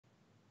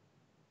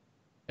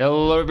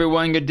Hello,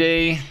 everyone. Good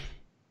day.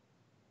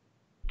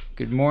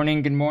 Good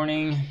morning. Good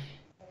morning.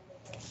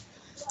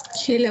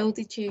 Hello,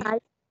 teacher. Hi.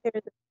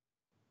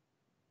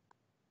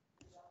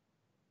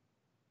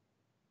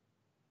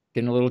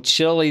 Getting a little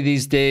chilly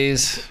these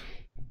days.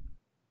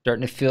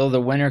 Starting to feel the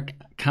winter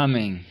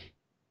coming.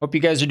 Hope you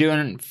guys are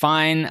doing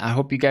fine. I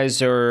hope you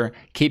guys are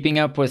keeping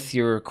up with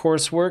your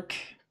coursework,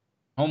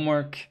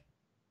 homework,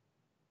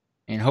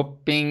 and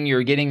hoping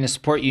you're getting the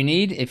support you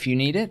need if you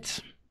need it.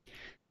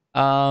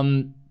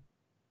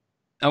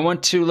 I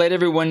want to let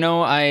everyone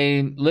know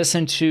I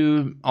listen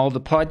to all the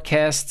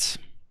podcasts,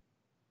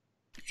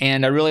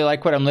 and I really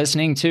like what I'm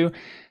listening to.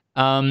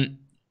 I'm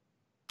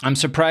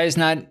surprised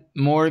not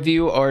more of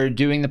you are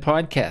doing the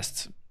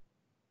podcasts.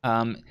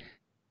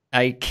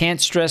 I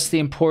can't stress the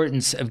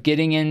importance of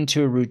getting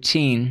into a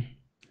routine.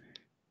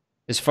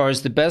 As far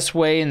as the best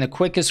way and the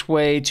quickest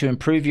way to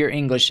improve your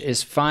English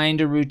is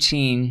find a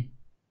routine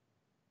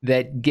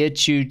that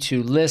gets you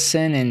to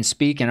listen and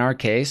speak, in our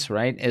case,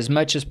 right, as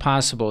much as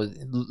possible.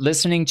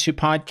 Listening to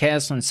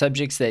podcasts on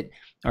subjects that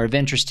are of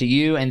interest to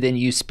you and then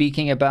you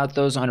speaking about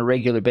those on a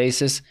regular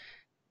basis,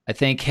 I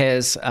think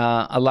has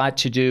a lot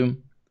to do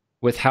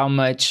with how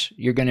much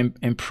you're going to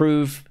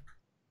improve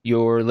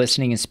your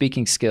listening and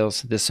speaking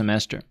skills this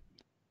semester.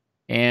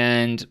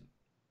 And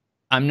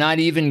I'm not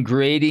even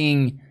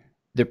grading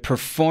the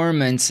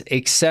performance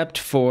except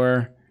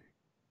for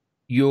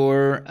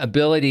your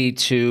ability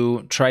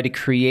to try to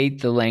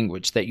create the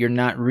language, that you're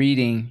not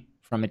reading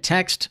from a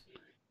text,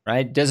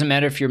 right? Doesn't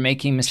matter if you're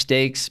making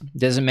mistakes.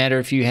 Doesn't matter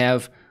if you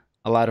have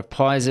a lot of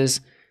pauses.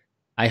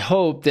 I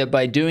hope that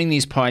by doing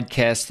these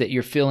podcasts that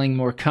you're feeling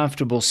more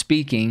comfortable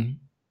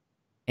speaking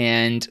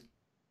and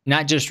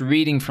not just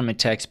reading from a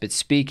text, but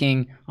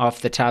speaking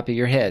off the top of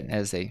your head,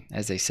 as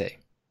they say.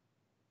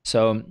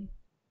 So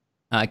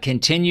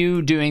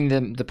continue doing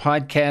the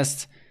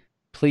podcasts.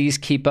 Please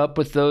keep up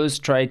with those.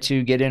 Try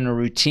to get in a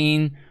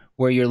routine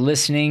where you're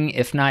listening,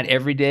 if not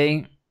every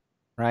day,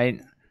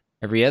 right?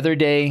 Every other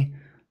day,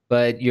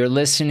 but you're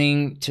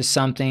listening to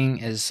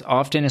something as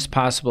often as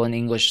possible in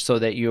English so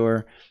that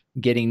you're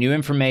getting new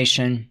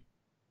information,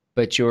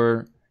 but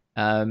you're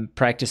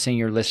practicing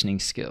your listening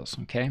skills,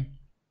 okay?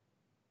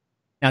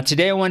 Now,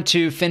 today I want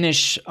to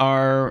finish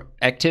our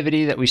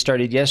activity that we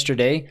started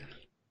yesterday.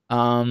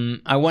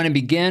 I want to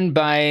begin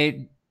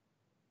by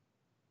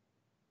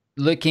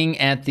looking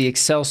at the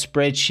Excel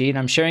spreadsheet.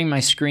 I'm sharing my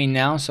screen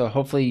now, so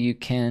hopefully you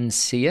can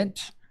see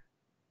it.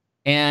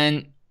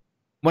 And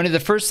one of the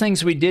first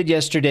things we did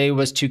yesterday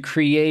was to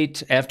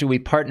create, after we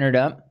partnered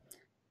up,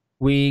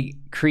 we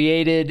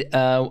created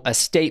a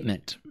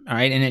statement, all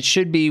right? And it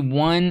should be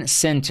one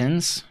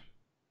sentence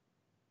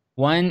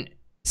that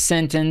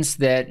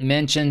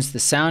mentions the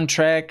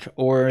soundtrack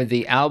or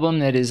the album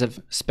that is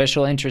of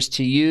special interest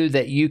to you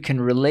that you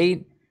can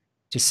relate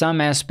to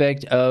some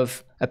aspect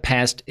of a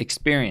past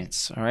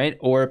experience, all right,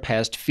 or a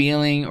past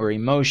feeling or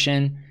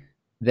emotion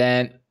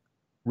that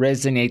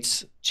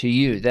resonates to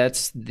you.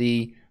 That's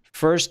the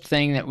first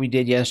thing that we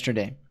did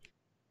yesterday.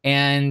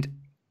 And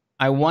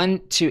I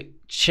want to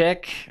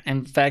check,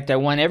 in fact, I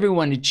want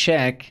everyone to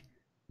check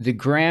the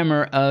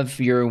grammar of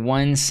your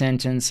one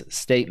sentence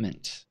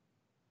statement.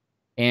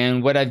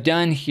 And what I've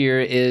done here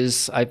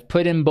is I've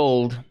put in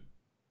bold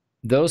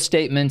those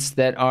statements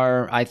that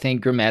are, I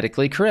think,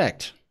 grammatically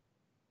correct.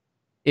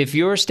 If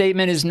your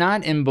statement is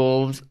not in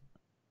bold,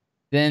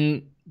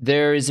 then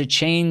there is a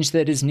change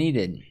that is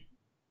needed.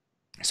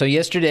 So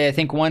yesterday, I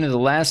think one of the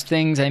last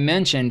things I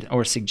mentioned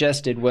or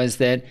suggested was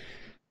that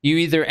you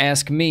either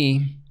ask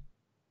me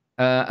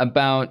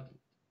about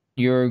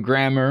your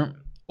grammar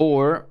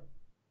or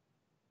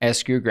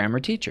ask your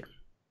grammar teacher,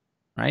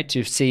 right,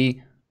 to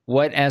see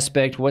what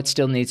aspect, what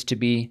still needs to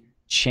be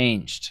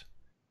changed.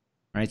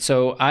 Right,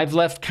 so I've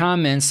left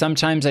comments.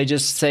 Sometimes I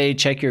just say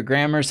check your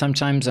grammar.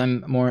 Sometimes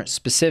I'm more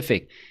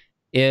specific.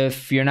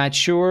 If you're not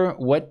sure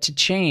what to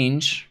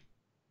change,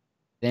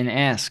 then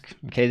ask.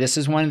 Okay, this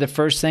is one of the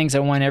first things I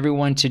want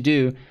everyone to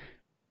do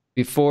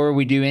before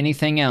we do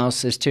anything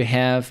else, is to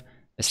have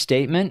a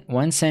statement,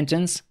 one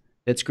sentence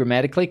that's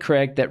grammatically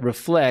correct, that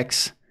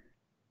reflects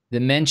the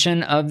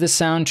mention of the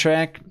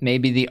soundtrack,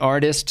 maybe the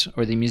artist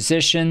or the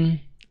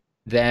musician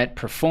that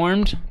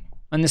performed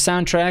on the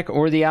soundtrack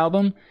or the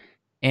album,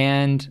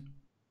 and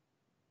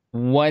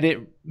what it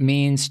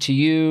means to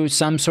you,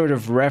 some sort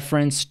of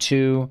reference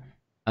to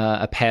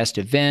a past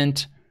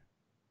event,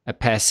 a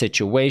past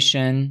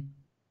situation,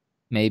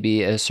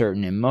 maybe a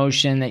certain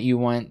emotion that you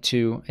want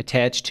to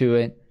attach to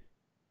it.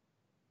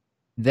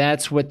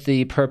 That's what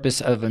the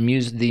purpose of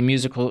the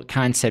musical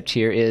concept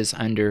here is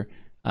under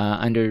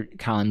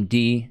column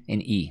D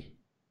and E.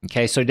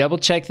 Okay, so double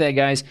check that,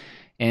 guys,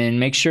 and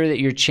make sure that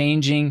you're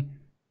changing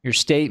your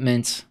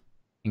statements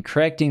and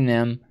correcting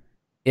them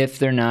if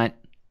they're not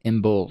in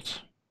bold.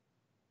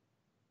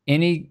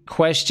 Any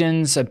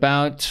questions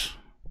about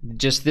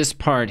just this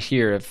part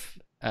here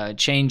of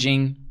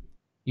changing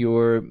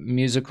your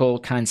musical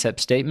concept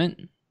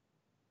statement?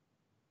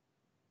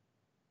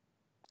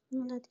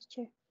 No,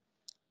 teacher.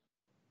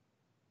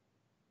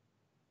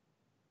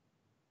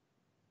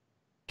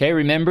 Okay,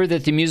 remember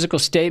that the musical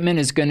statement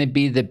is going to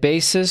be the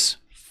basis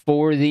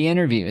for the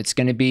interview. It's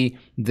going to be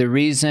the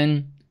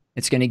reason.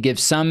 It's going to give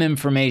some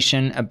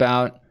information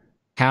about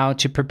how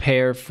to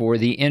prepare for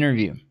the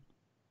interview.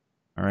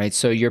 All right,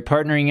 so you're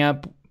partnering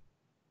up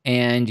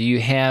and you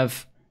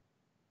have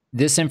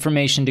this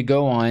information to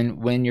go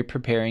on when you're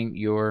preparing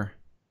your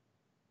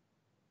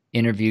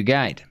interview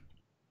guide.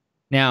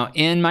 Now,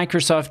 in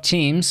Microsoft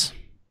Teams,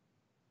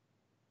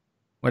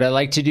 what I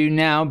like to do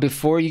now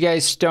before you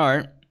guys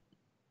start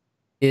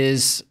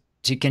is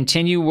to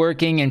continue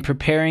working and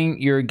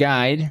preparing your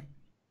guide.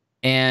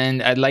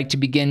 And I'd like to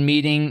begin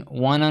meeting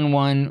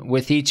one-on-one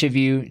with each of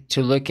you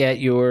to look at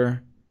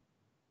your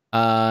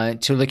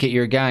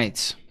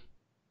guides.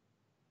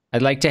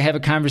 I'd like to have a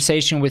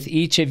conversation with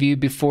each of you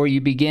before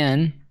you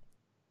begin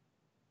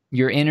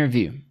your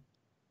interview.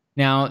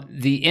 Now,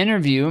 the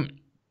interview,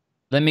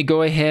 let me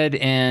go ahead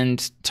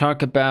and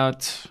talk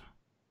about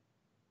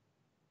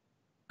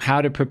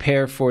how to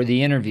prepare for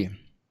the interview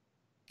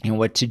and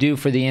what to do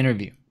for the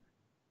interview.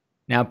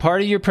 Now,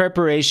 part of your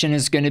preparation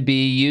is going to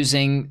be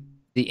using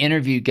the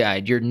interview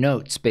guide, your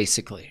notes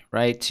basically,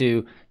 right,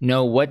 to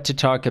know what to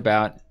talk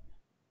about.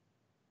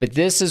 But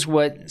this is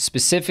what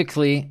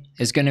specifically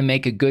is going to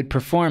make a good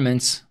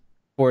performance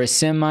for a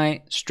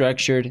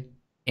semi-structured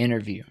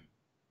interview.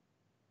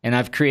 And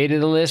I've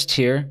created a list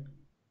here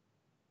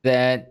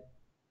that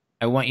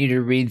I want you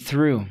to read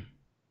through.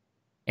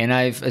 And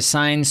I've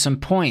assigned some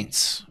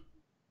points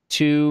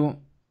to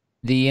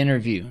the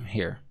interview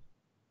here.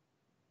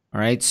 All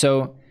right,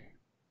 so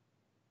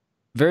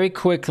very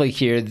quickly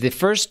here, the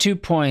first 2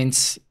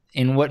 points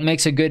in what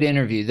makes a good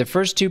interview, the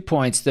first 2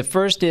 points, the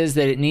first is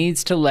that it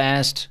needs to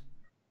last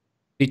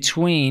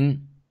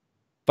between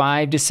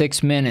 5 to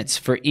 6 minutes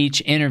for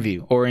each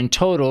interview, or in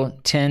total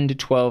 10 to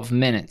 12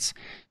 minutes.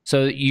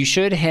 So you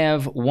should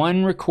have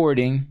one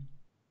recording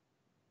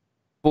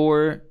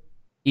for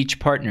each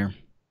partner.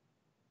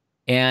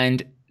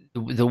 And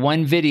the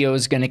one video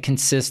is going to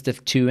consist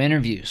of 2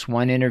 interviews,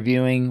 one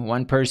interviewing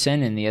one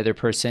person and the other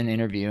person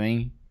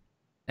interviewing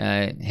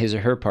his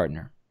or her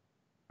partner.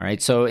 All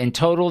right, so in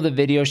total, the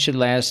video should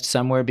last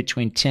somewhere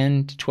between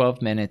 10 to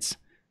 12 minutes,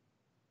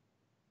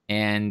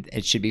 and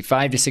it should be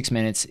 5 to 6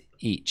 minutes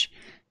each.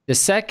 The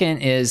second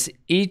is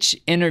each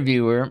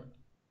interviewer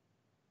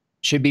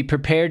should be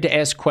prepared to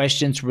ask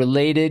questions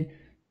related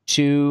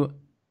to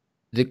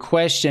the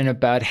question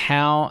about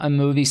how a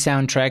movie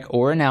soundtrack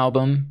or an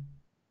album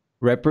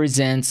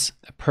represents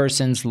a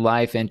person's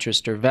life,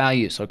 interest, or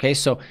values. Okay,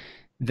 so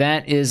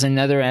that is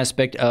another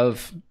aspect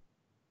of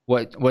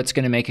what's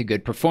going to make a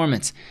good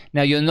performance.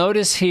 Now, you'll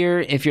notice here,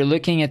 if you're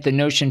looking at the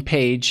Notion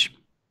page,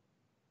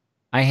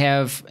 I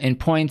have in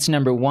points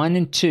number 1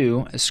 and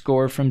 2 a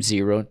score from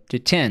 0 to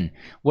 10.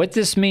 What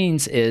this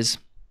means is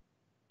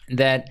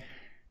that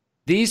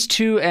these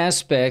 2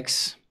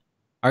 aspects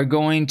are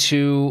going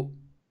to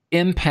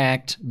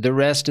impact the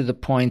rest of the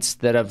points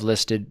that I've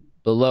listed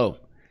below.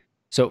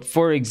 So,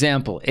 for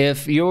example,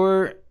 if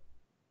your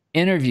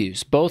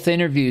interviews, both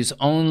interviews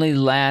only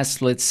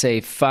last, let's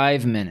say,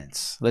 5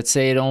 minutes, let's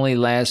say it only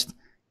lasts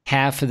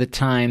half of the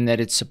time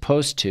that it's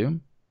supposed to,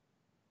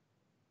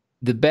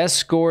 the best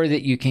score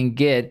that you can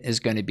get is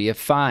going to be a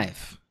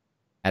 5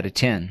 out of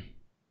 10,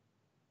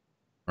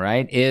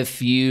 right?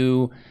 If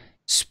you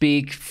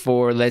speak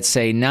for, let's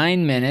say,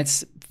 9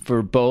 minutes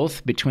for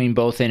both, between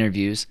both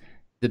interviews,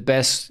 the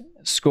best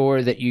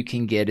score that you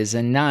can get is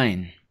a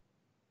 9,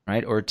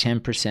 right? Or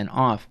 10%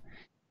 off.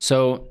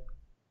 So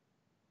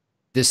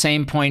the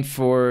same point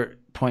for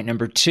point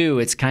number 2,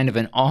 it's kind of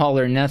an all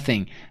or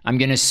nothing. I'm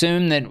going to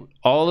assume that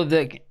all of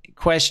the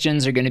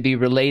questions are going to be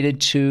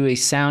related to a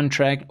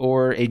soundtrack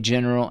or a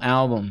general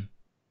album,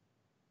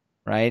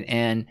 right?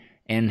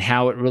 And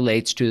how it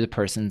relates to the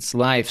person's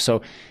life.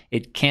 So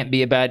it can't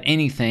be about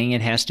anything.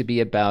 It has to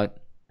be about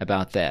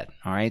that,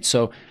 all right?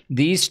 So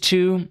these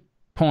 2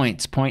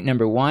 points, point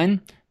number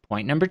 1,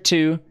 point number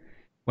 2,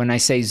 when I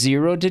say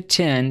 0 to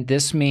 10,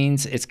 this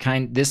means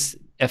this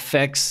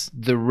affects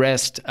the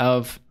rest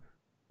of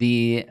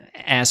the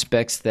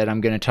aspects that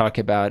I'm going to talk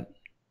about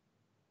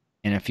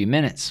in a few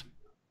minutes,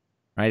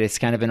 right? It's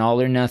kind of an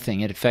all or nothing.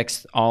 It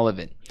affects all of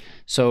it.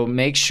 So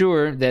make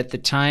sure that the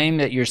time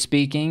that you're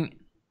speaking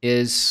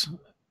is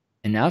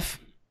enough,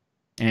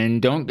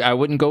 and I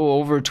wouldn't go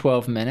over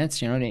 12 minutes.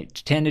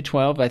 10 to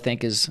 12 I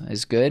think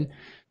is good.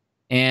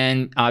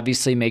 And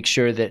obviously make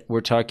sure that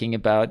we're talking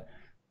about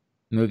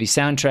movie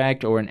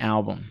soundtrack or an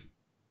album.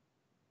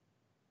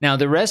 Now,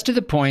 the rest of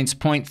the points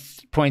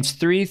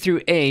 3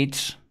 through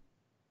 8,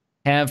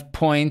 have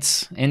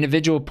points,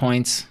 individual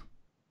points,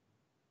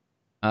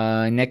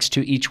 next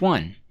to each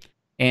one.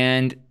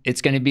 And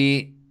it's going to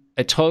be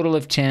a total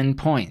of 10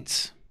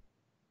 points.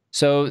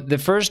 So the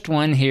first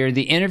one here,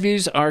 the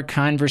interviews are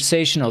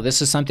conversational.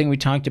 This is something we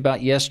talked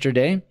about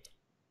yesterday.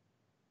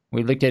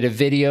 We looked at a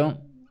video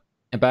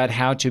about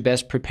how to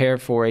best prepare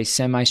for a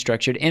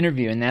semi-structured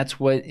interview. And that's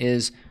what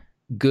is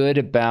good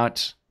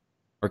about,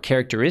 or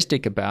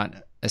characteristic about,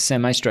 a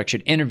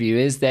semi-structured interview,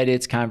 is that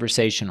it's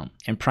conversational.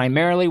 And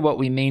primarily what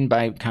we mean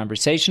by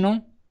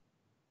conversational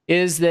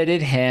is that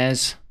it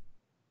has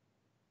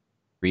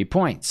 3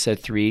 points, so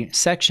 3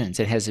 sections.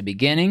 It has a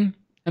beginning,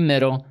 a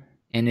middle,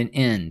 and an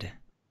end.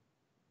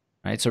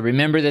 All right, so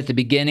remember that the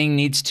beginning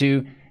needs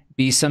to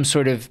be some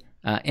sort of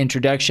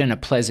introduction, a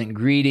pleasant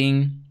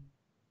greeting,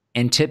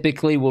 and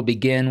typically we'll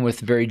begin with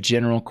very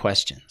general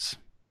questions.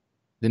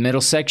 The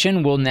middle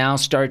section will now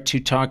start to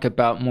talk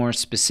about more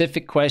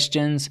specific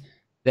questions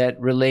that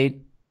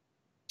relate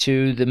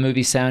to the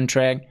movie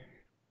soundtrack.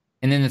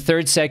 And then the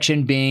third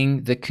section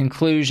being the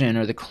conclusion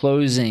or the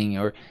closing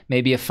or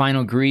maybe a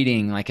final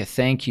greeting like a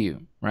thank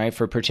you, right,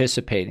 for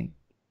participating.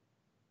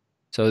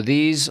 So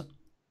these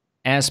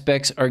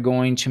aspects are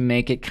going to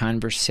make it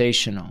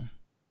conversational.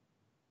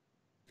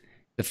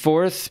 The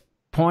fourth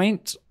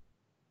point,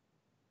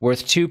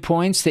 worth 2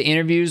 points, the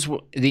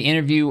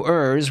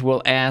interviewers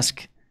will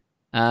ask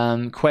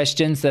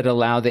questions that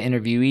allow the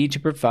interviewee to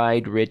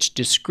provide rich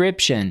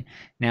description.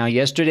 Now,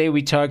 yesterday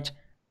we talked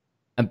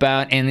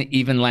about, and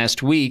even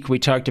last week, we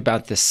talked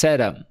about the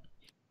setup.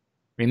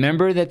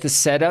 Remember that the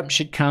setup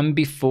should come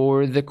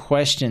before the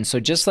question. So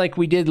just like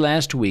we did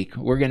last week,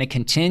 we're going to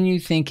continue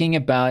thinking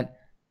about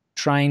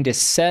trying to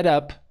set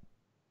up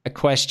a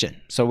question.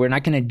 So we're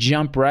not going to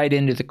jump right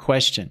into the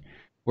question.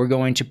 We're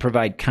going to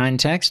provide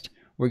context.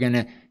 We're going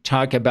to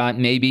talk about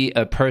maybe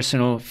a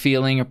personal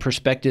feeling or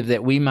perspective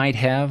that we might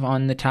have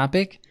on the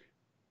topic.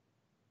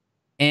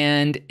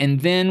 And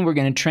then we're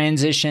going to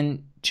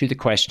transition to the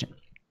question.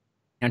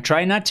 Now,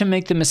 try not to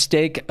make the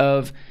mistake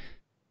of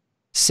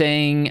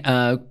saying,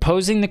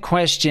 posing the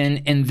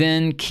question and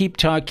then keep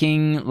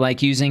talking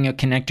like using a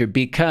connector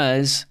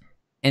because,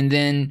 and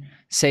then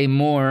say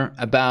more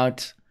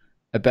about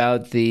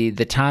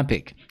the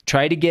topic.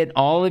 Try to get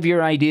all of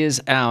your ideas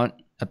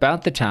out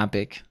about the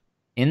topic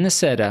in the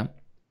setup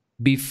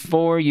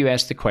before you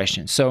ask the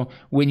question. So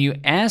when you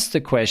ask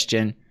the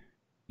question,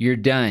 you're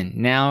done.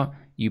 Now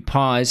you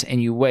pause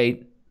and you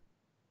wait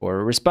for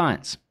a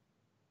response.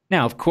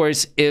 Now, of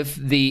course, if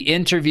the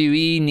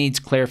interviewee needs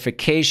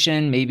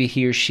clarification, maybe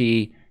he or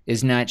she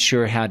is not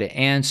sure how to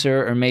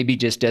answer or maybe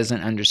just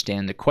doesn't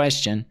understand the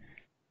question,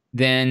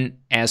 then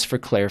ask for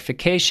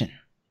clarification.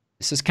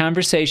 This is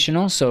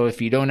conversational, so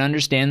if you don't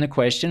understand the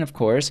question, of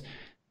course,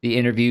 the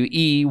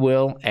interviewee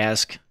will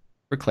ask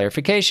for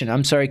clarification.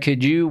 I'm sorry,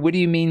 what do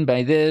you mean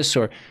by this?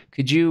 Or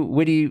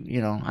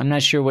I'm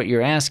not sure what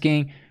you're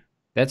asking.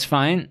 That's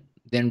fine.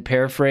 Then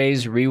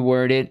paraphrase,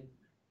 reword it,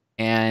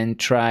 and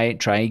try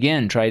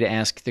again. Try to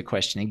ask the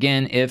question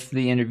again if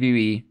the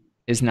interviewee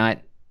is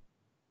not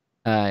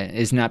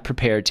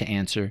prepared to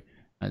answer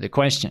the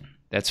question.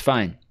 That's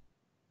fine.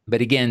 But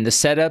again, the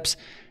setups,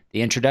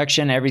 the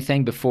introduction,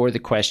 everything before the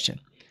question.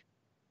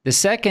 The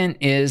second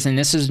is, and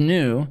this is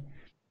new,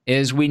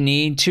 is we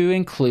need to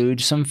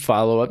include some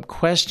follow-up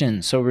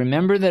questions. So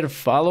remember that a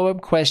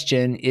follow-up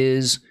question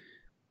is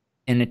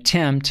an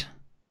attempt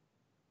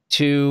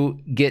to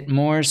get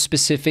more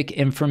specific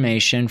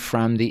information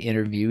from the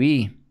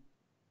interviewee.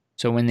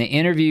 So when the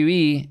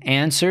interviewee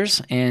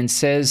answers and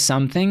says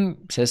something,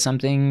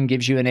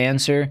 gives you an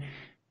answer,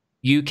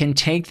 you can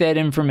take that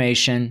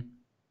information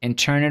and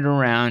turn it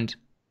around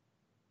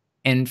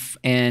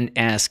and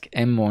ask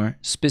a more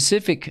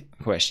specific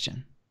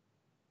question.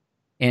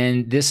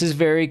 And this is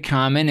very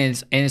common,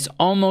 and it's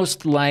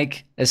almost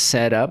like a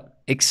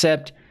setup,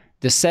 except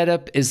the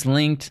setup is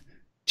linked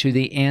to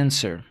the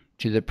answer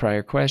to the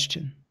prior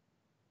question.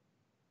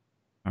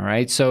 All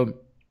right, so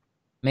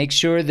make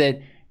sure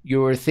that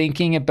you're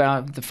thinking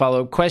about the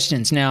follow-up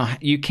questions. Now,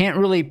 you can't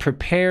really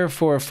prepare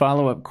for a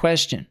follow-up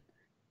question,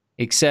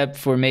 except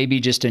for maybe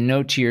just a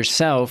note to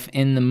yourself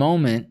in the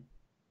moment,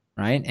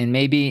 right? And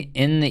maybe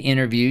in the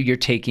interview, you're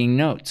taking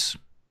notes.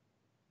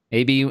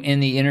 Maybe in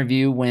the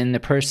interview, when the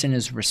person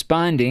is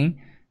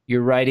responding,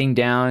 you're writing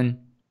down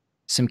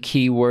some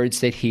key words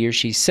that he or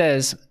she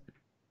says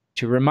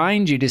to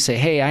remind you to say,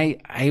 hey,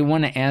 I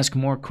want to ask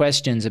more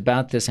questions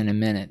about this in a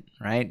minute,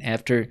 right?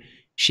 After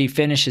she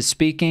finishes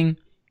speaking,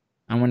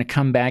 I want to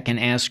come back and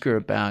ask her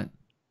about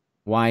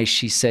why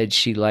she said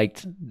she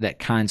liked that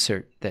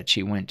concert that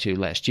she went to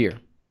last year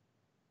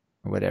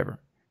or whatever.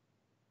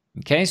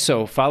 Okay,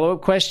 so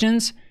follow-up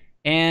questions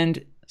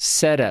and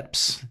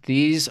setups.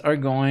 These are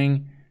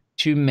going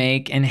to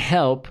make and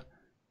help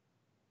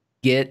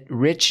get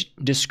rich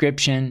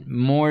description,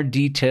 more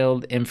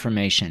detailed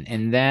information.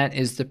 And that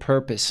is the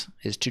purpose,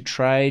 is to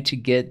try to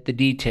get the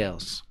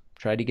details.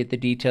 Try to get the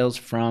details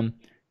from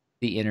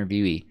the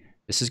interviewee.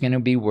 This is going to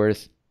be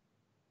worth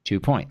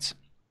 2 points.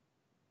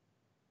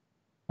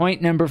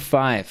 Point number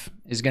 5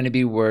 is going to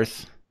be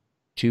worth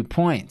 2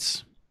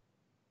 points.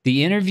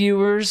 The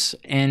interviewers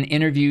and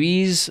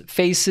interviewees'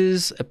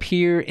 faces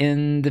appear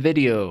in the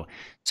video.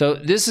 So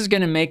this is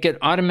going to make it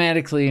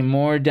automatically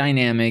more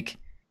dynamic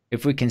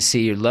if we can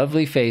see your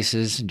lovely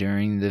faces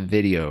during the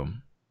video.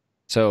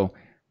 So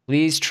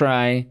please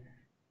try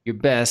your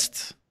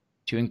best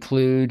to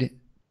include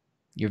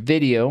your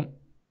video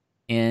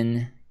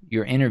in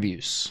your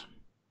interviews,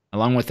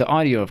 along with the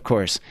audio, of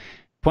course.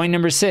 Point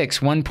number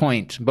 6, 1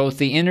 point. Both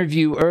the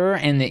interviewer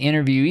and the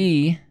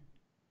interviewee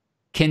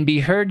can be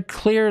heard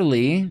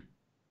clearly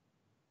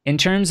in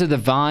terms of the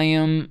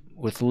volume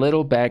with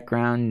little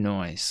background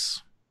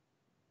noise.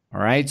 All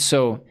right,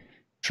 so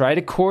try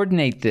to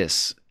coordinate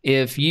this.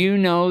 If you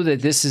know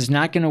that this is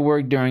not going to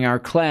work during our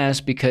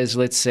class because,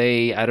 let's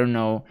say, I don't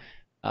know,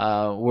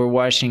 we're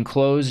washing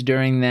clothes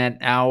during that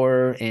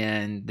hour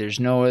and there's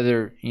no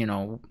other,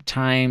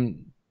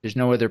 time, there's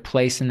no other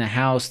place in the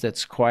house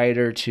that's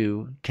quieter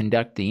to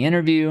conduct the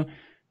interview,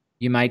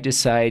 you might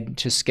decide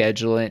to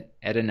schedule it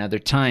at another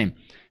time.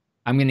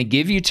 I'm going to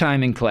give you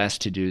time in class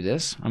to do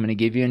this. I'm going to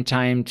give you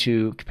time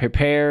to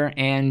prepare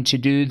and to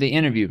do the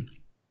interview.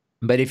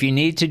 But if you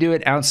need to do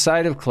it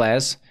outside of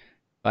class,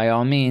 by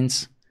all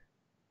means,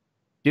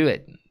 do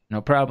it.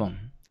 No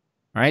problem.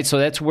 All right, so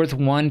that's worth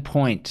 1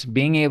 point.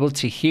 Being able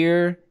to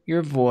hear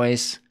your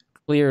voice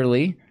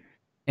clearly.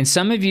 And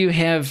some of you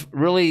have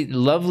really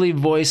lovely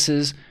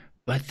voices,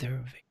 but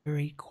they're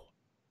very quiet.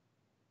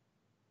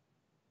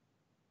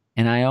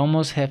 And I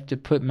almost have to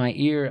put my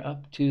ear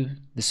up to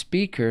the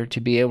speaker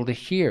to be able to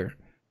hear.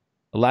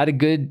 A lot of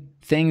good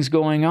things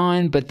going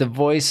on, but the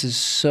voice is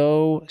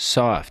so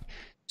soft.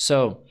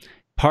 So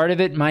part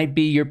of it might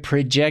be your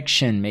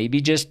projection.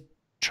 Maybe just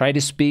try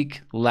to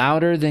speak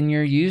louder than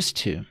you're used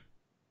to.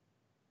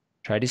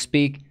 Try to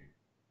speak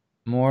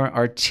more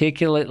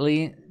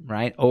articulately,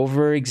 right?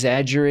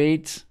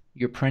 Over-exaggerate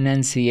your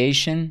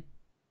pronunciation,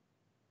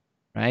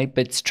 right?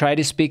 But try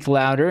to speak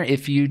louder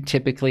if you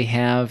typically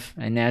have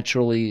a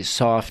naturally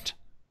soft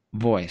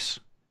voice.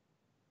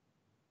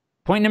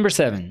 Point number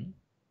 7,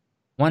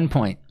 1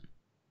 point.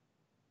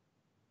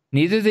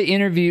 Neither the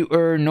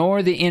interviewer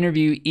nor the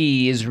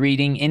interviewee is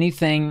reading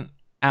anything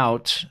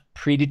out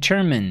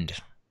predetermined.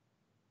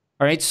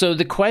 All right, so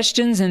the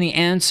questions and the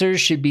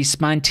answers should be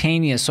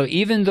spontaneous. So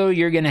even though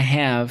you're going to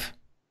have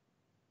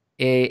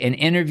an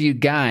interview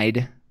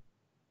guide,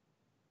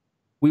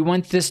 we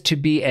want this to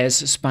be as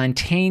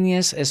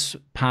spontaneous as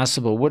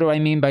possible. What do I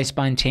mean by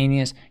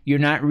spontaneous? You're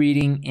not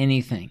reading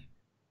anything.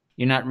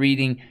 You're not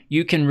reading.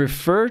 You can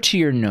refer to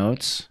your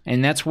notes,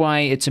 and that's why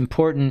it's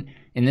important,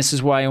 and this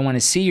is why I want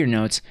to see your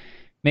notes.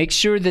 Make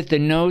sure that the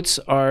notes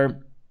are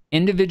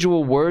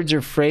individual words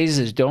or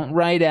phrases. Don't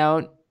write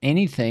out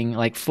anything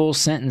like full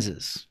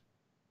sentences.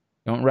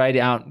 Don't write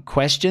out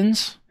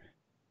questions.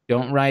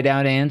 Don't write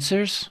out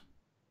answers.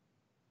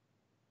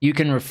 You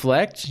can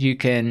reflect. You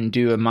can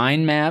do a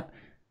mind map.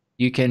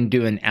 You can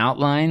do an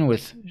outline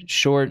with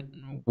short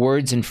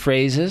words and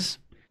phrases,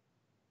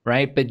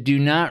 right? But do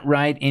not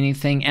write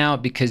anything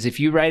out, because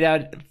if you write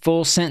out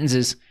full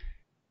sentences,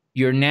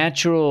 your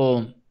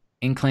natural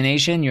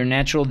inclination, your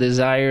natural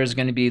desire is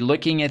going to be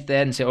looking at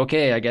that and say,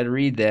 okay, I got to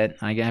read that.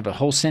 I have a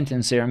whole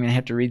sentence there. I'm going to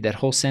have to read that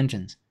whole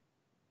sentence.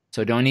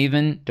 So don't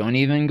even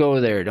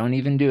go there. Don't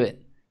even do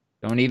it.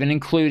 Don't even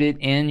include it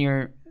in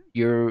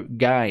your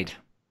guide.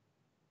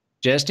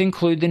 Just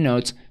include the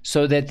notes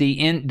so that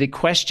the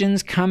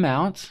questions come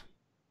out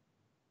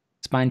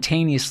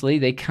spontaneously.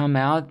 They come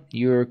out.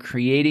 You're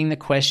creating the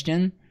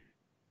question,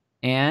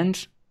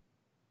 and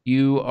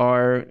you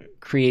are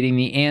creating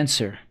the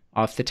answer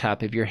off the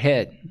top of your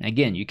head.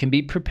 Again, you can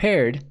be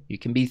prepared. You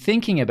can be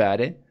thinking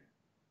about it,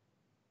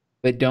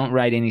 but don't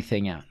write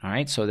anything out. All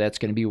right, so that's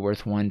going to be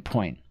worth 1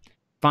 point.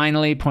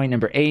 Finally, point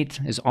number 8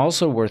 is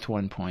also worth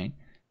 1 point.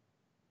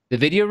 The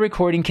video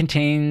recording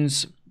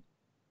contains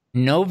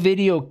no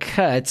video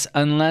cuts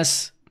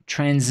unless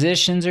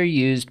transitions are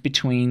used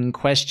between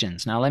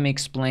questions. Now, let me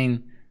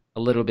explain a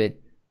little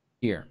bit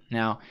here.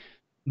 Now,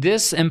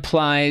 this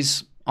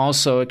implies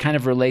also, it kind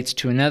of relates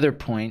to another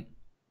point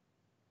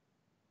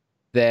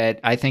that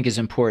I think is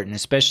important,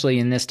 especially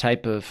in this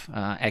type of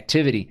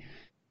activity,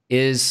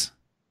 is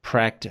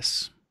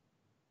practice.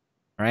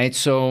 All right,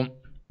 so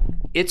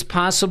it's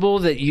possible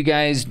that you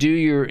guys do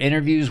your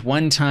interviews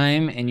one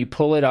time and you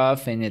pull it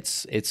off and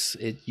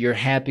you're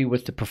happy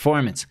with the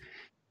performance.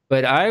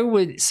 But I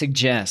would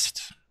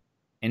suggest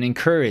and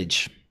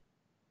encourage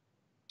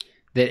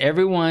that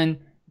everyone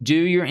do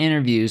your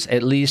interviews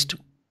at least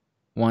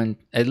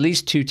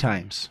 2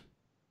 times.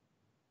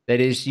 That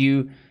is,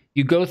 you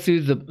go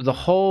through the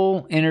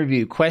whole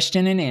interview,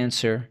 question and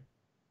answer,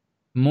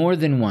 more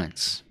than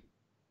once.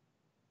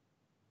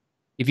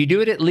 If you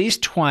do it at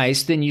least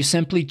twice, then you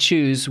simply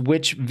choose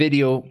which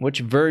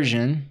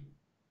version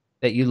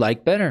that you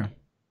like better,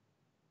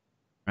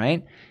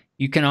 right?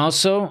 You can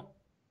also,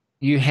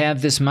 you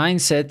have this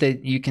mindset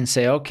that you can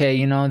say,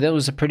 okay, that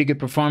was a pretty good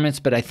performance,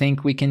 but I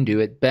think we can do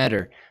it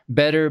better.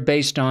 Better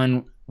based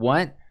on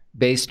what?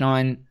 Based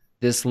on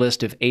this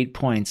list of 8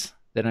 points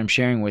that I'm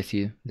sharing with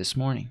you this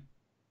morning.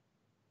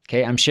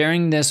 Okay, I'm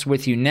sharing this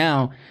with you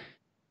now,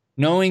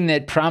 knowing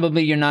that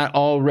probably you're not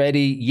all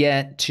ready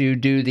yet to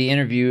do the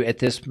interview at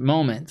this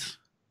moment,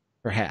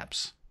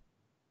 perhaps.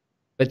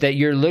 But that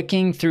you're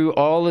looking through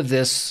all of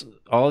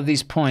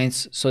these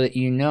points so that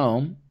you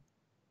know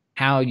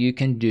how you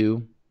can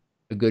do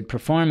a good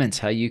performance,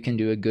 how you can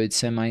do a good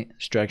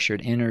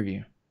semi-structured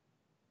interview.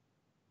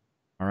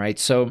 All right,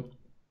 so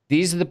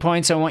these are the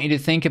points I want you to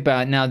think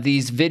about. Now,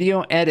 these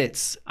video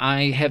edits,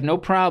 I have no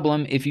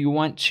problem if you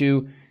want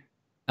to,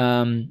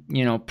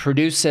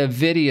 produce a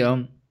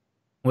video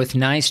with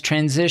nice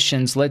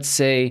transitions, let's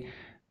say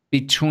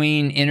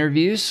between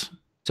interviews.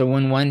 So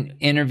when one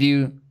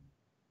interview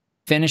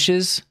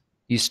finishes,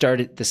 you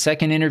start at the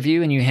second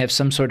interview and you have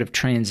some sort of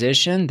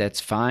transition, that's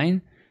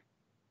fine.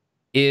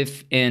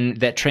 If in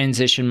that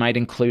transition might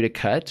include a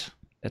cut,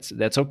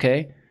 that's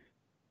okay.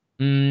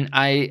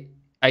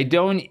 I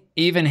don't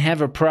even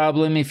have a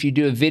problem if you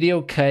do a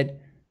video cut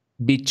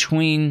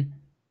between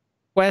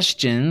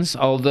questions,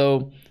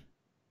 although,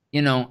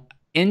 you know,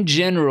 in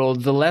general,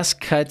 the less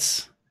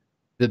cuts,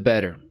 the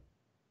better.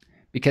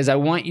 Because I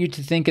want you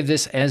to think of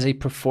this as a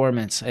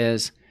performance,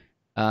 as,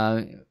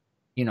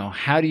 you know,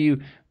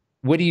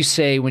 what do you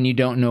say when you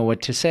don't know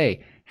what to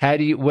say?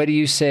 What do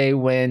you say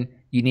when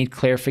you need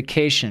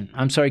clarification?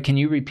 I'm sorry, can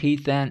you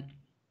repeat that?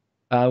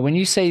 When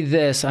you say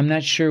this, I'm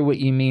not sure what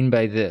you mean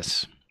by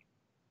this.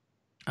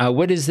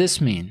 What does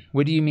this mean?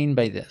 What do you mean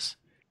by this?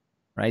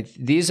 Right?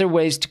 These are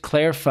ways to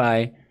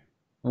clarify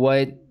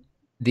what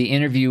the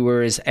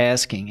interviewer is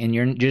asking, and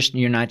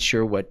you're not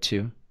sure what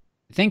to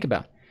think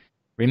about.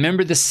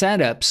 Remember the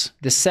setups.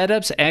 The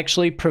setups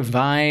actually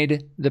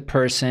provide the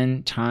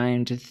person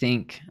time to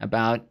think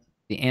about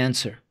the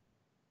answer.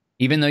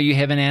 Even though you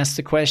haven't asked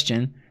the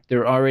question,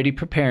 they're already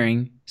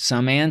preparing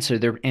some answer.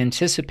 They're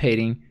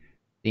anticipating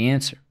the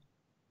answer.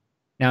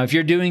 Now, if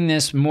you're doing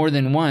this more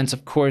than once,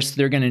 of course,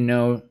 they're going to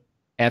know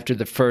after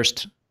the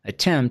first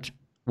attempt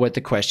what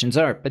the questions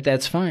are, but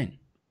that's fine.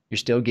 You're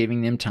still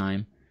giving them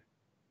time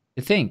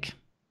to think.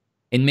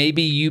 And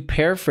maybe you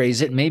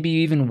paraphrase it, maybe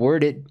you even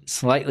word it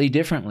slightly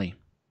differently.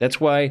 That's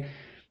why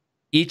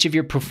each of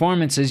your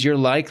performances, you're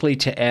likely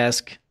to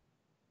ask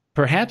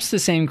perhaps the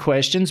same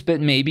questions, but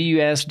maybe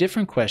you ask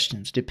different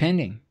questions,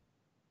 depending.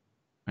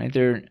 Right?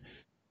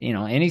 You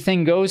know,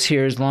 anything goes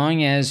here as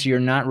long as you're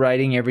not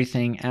writing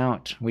everything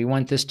out. We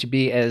want this to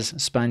be as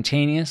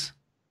spontaneous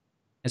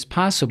as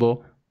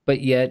possible,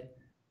 but yet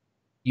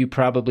you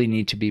probably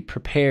need to be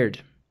prepared.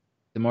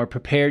 The more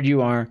prepared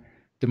you are,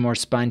 the more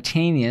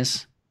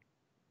spontaneous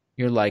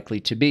you're likely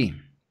to be.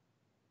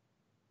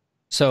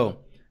 So,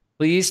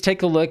 please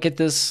take a look at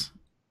these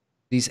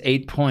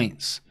 8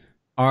 points.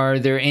 Are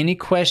there any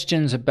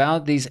questions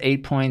about these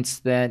 8 points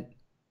that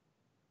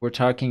we're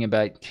talking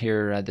about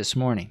here this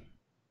morning?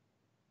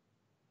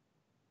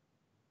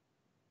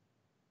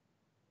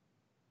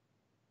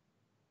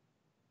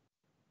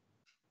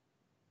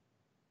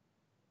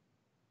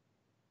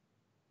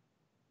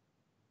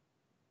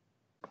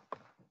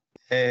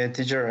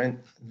 Teacher, and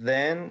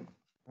then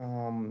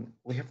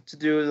we have to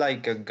do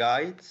like a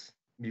guide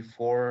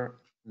before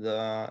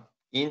the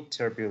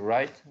interview,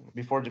 right?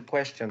 Before the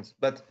questions.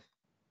 But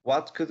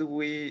what could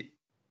we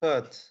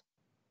put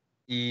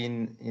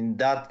in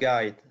that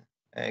guide?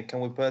 Can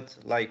we put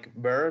like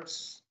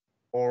verbs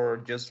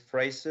or just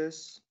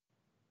phrases,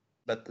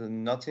 but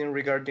nothing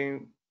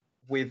regarding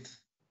with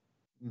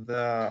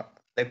the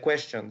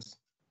questions?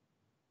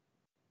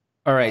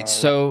 All right.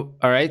 So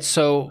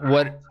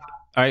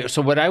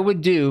what I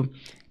would do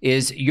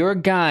is your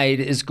guide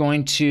is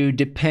going to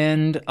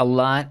depend a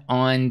lot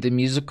on the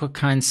musical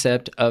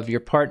concept of your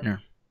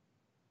partner.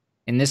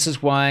 And this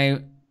is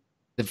why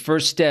the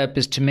first step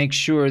is to make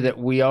sure that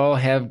we all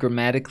have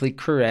grammatically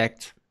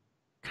correct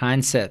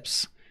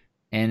concepts.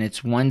 And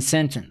it's one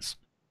sentence.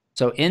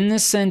 So in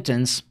this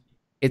sentence,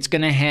 it's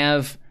going to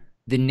have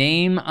the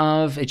name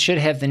of, it should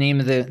have the name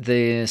of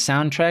the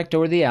soundtrack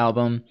or the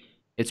album.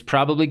 It's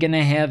probably going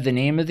to have the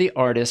name of the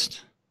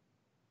artist.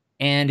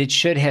 And it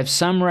should have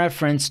some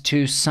reference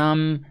to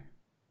some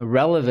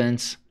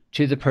relevance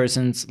to the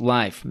person's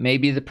life.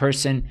 Maybe the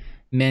person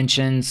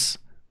mentions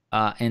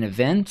an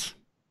event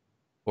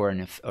or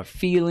a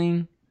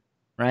feeling,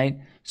 right?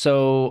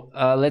 So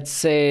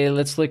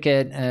let's look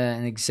at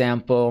an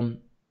example.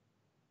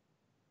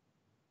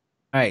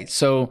 All right,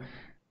 so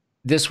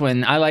this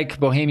one, I like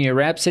Bohemian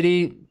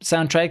Rhapsody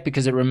soundtrack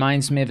because it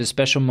reminds me of a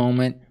special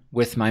moment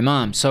with my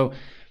mom. So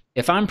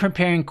if I'm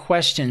preparing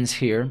questions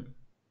here,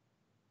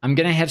 I'm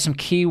going to have some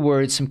key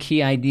words, some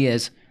key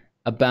ideas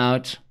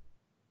about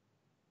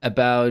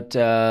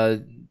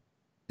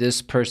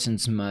this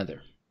person's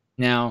mother.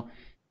 Now,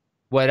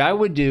 what I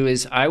would do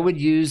is I would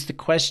use the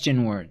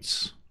question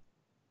words.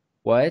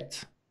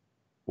 What,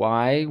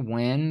 why,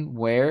 when,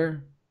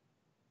 where,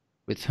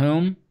 with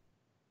whom.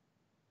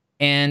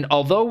 And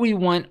although we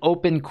want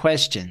open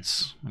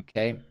questions,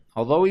 okay,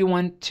 although we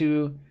want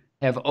to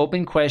have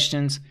open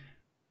questions,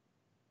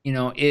 you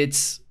know,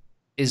 it's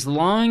as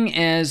long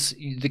as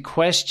the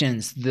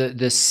questions,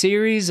 the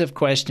series of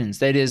questions,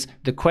 that is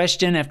the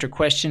question after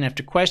question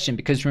after question,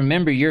 because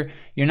remember, you're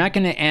not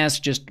going to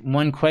ask just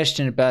one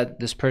question about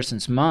this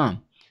person's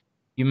mom.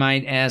 You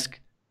might ask,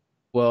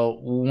 well,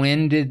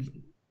 when did,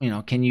 you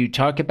know, can you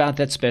talk about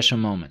that special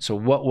moment? So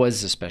what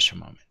was the special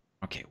moment?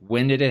 Okay,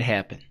 when did it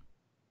happen?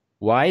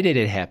 Why did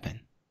it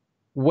happen?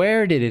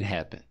 Where did it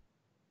happen?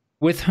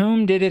 With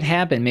whom did it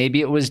happen?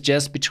 Maybe it was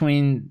just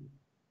between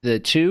the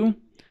two,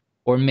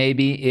 or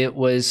maybe it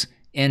was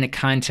in a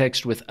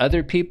context with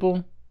other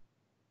people,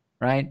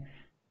 right?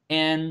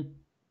 And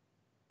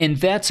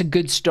that's a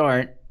good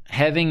start,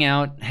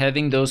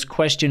 having those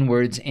question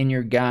words in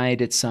your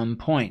guide at some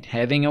point,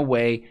 having a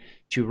way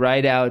to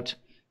write out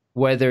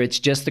whether it's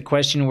just the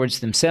question words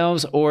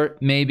themselves, or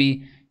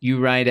maybe you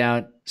write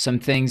out some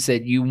things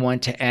that you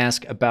want to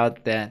ask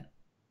about that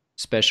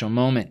special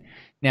moment.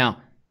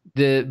 Now,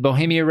 the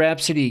Bohemian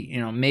Rhapsody, you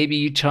know, maybe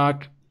you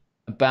talk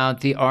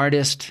about the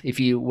artist,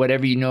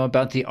 whatever you know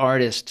about the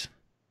artist,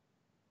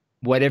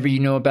 whatever you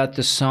know about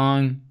the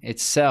song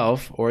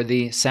itself or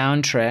the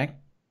soundtrack,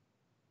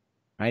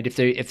 right?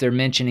 If they're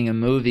mentioning a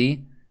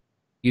movie,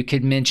 you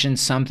could mention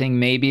something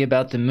maybe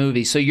about the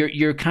movie. So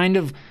you're kind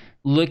of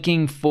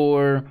looking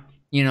for,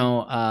 you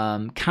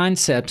know,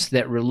 concepts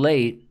that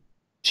relate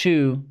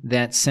to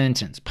that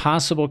sentence,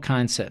 possible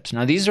concepts.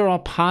 Now, these are all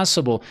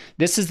possible.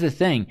 This is the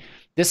thing.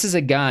 This is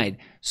a guide.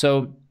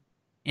 So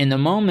in the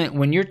moment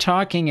when you're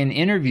talking and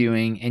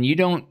interviewing and you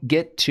don't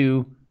get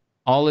to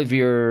all of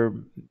your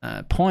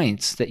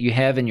points that you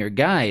have in your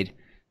guide,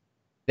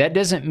 that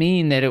doesn't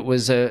mean that it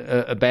was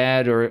a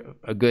bad or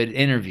a good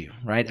interview,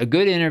 right? A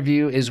good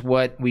interview is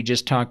what we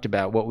just talked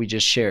about, what we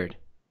just shared.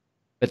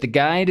 But the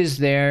guide is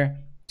there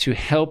to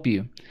help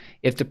you.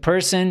 If the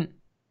person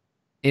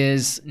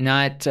is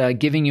not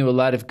giving you a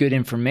lot of good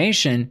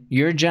information,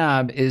 your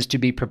job is to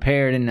be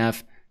prepared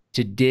enough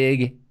to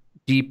dig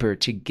deeper,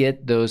 to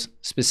get those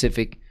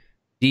specific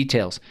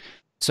details.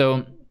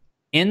 So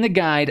in the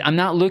guide, I'm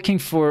not looking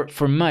for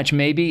much.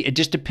 Maybe it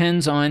just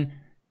depends on,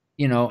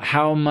 you know,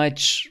 how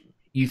much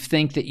you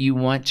think that you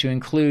want to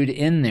include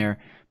in there.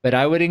 But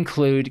I would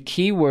include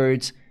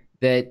keywords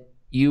that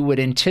you would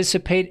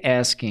anticipate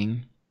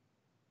asking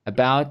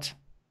about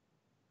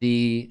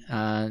the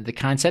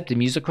concept, the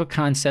musical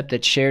concept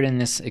that's shared in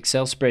this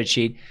Excel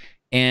spreadsheet,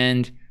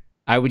 and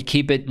I would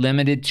keep it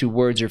limited to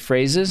words or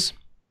phrases.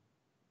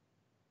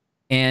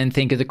 And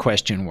think of the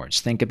question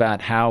words. Think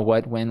about how,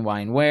 what, when, why,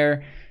 and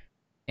where.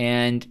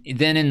 And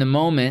then in the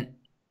moment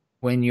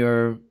when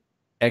you're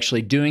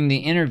actually doing the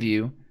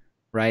interview,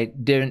 right,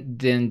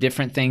 then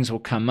different things will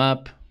come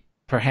up,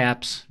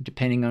 perhaps,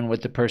 depending on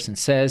what the person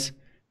says.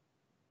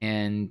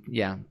 And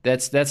yeah,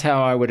 that's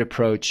how I would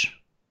approach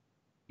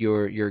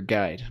your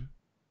guide.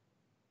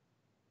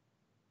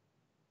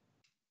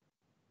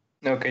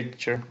 Okay,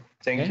 teacher.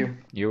 Thank you.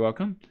 You're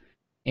welcome.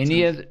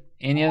 Any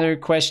other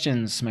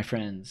questions, my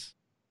friends?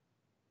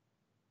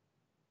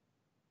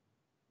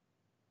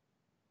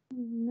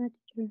 Not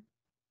sure.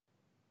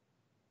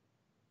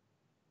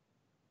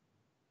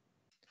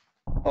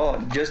 Oh,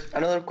 just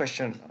another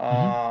question.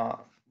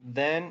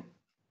 Then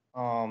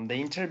the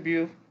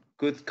interview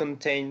could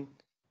contain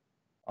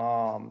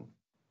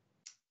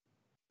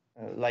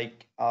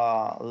like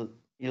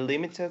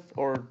illimited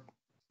or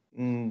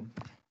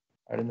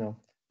I don't know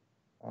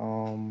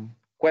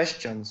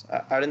questions.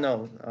 I don't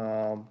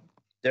know.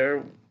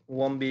 There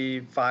won't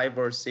be 5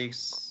 or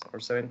 6 or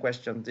 7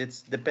 questions.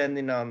 It's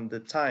depending on the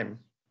time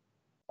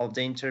of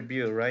the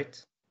interview,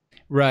 right?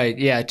 Right.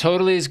 Yeah.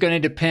 Totally is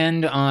going to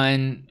depend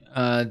on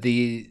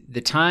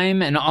the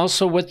time and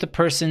also what the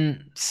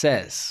person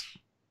says.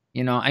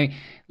 You know,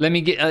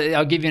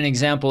 I'll give you an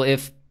example.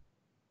 If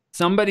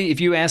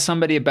you ask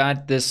somebody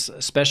about this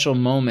special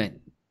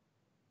moment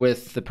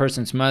with the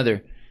person's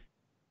mother,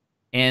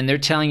 and they're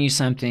telling you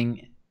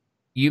something,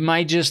 you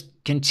might just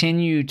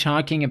continue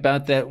talking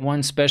about that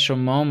one special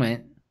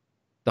moment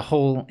the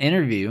whole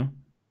interview,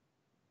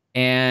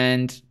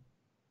 and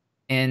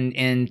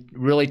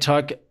really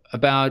talk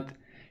about,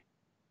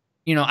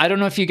 you know, I don't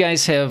know if you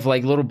guys have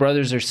like little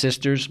brothers or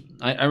sisters.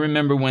 I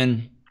remember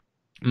when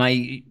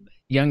my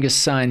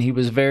youngest son, he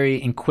was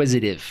very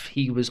inquisitive.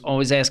 He was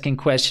always asking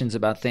questions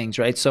about things,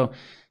 right? So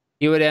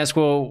he would ask,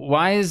 well,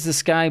 why is the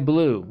sky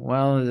blue?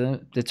 Well,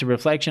 it's a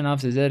reflection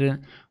off the...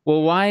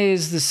 Well, why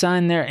is the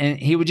sun there? And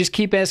he would just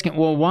keep asking,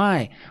 well,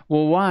 why?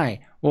 Well,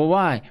 why? Well,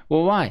 why?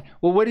 Well, why?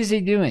 Well, what is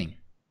he doing?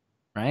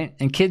 Right?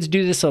 And kids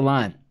do this a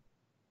lot.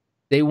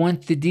 They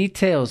want the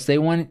details. They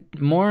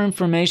want more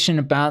information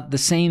about the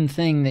same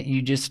thing that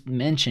you just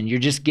mentioned. You're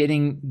just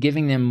giving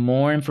them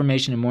more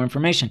information and more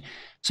information.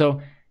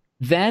 So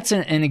that's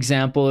an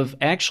example of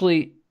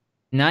actually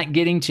not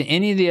getting to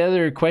any of the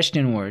other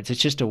question words.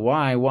 It's just a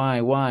why.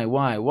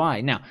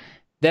 Now,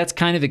 that's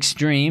kind of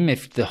extreme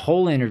if the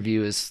whole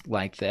interview is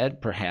like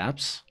that,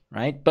 perhaps,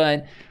 right?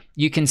 But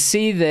you can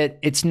see that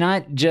it's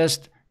not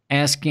just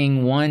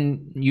asking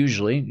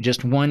usually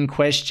just one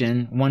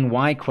question, one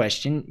why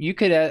question. You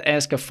could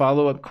ask a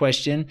follow-up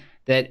question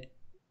that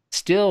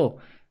still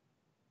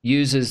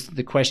uses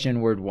the question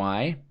word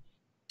why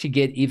to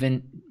get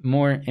even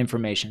more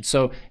information.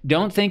 So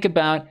don't think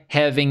about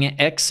having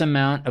X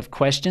amount of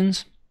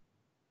questions.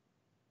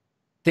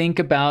 Think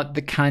about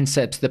the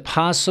concepts, the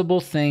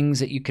possible things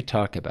that you could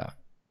talk about,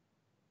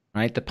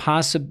 right?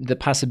 The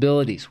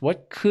possibilities.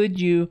 What could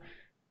you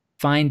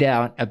find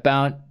out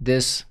about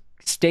this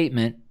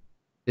statement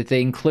that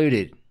they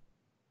included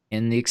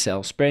in the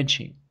Excel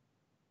spreadsheet?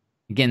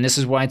 Again, this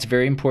is why it's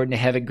very important to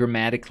have it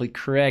grammatically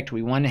correct.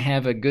 We want to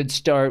have a good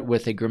start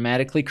with a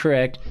grammatically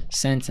correct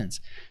sentence.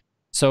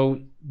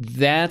 So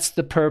that's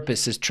the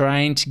purpose, is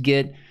trying to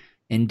get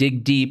and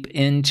dig deep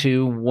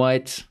into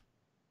what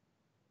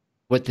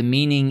the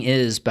meaning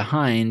is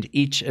behind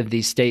each of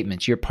these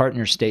statements, your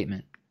partner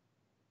statement,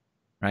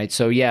 right?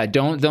 So yeah,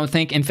 don't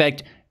think. In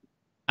fact,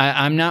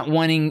 I'm not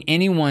wanting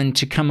anyone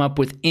to come up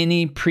with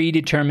any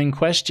predetermined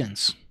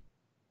questions.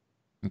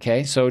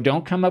 Okay, so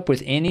don't come up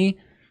with any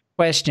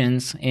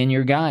questions in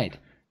your guide.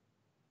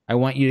 I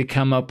want you to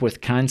come up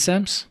with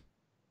concepts,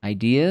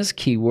 ideas,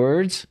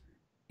 keywords,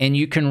 and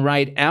you can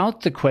write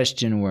out the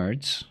question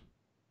words,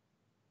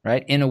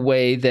 right, in a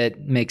way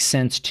that makes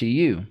sense to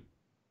you.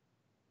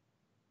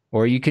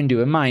 Or you can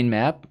do a mind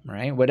map,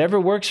 right? Whatever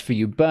works for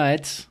you,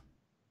 but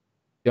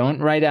don't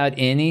write out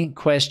any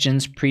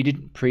questions pre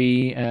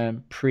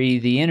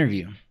the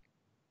interview.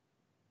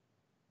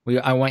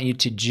 I want you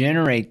to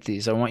generate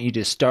these. I want you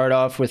to start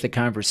off with a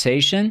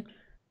conversation,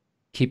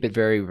 keep it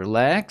very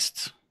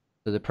relaxed,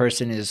 so the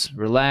person is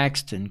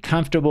relaxed and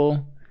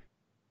comfortable,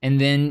 and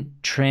then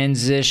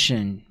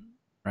transition,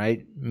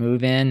 right?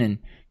 Move in and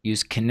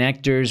use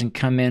connectors and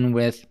come in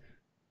with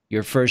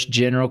your first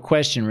general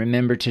question.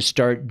 Remember to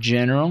start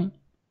general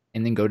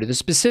and then go to the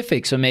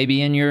specific. So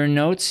maybe in your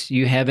notes,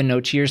 you have a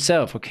note to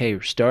yourself. Okay,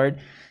 start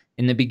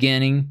in the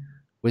beginning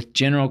with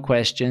general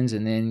questions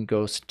and then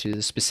goes to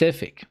the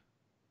specific.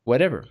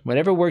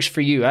 Whatever works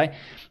for you. I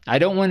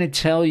don't want to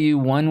tell you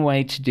one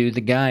way to do the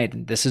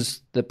guide. This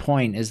is the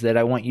point, is that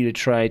I want you to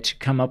try to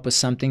come up with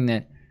something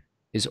that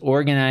is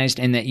organized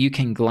and that you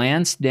can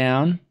glance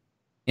down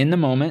in the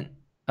moment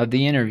of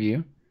the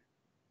interview,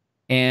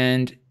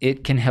 and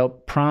it can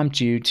help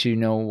prompt you to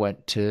know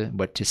what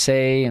to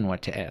say and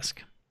what to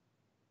ask.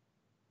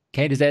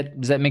 Okay, does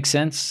that make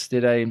sense?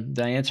 Did I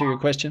answer your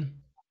question?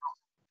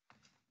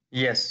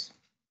 Yes.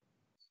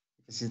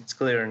 It's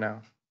clear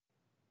now.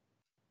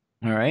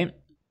 All right.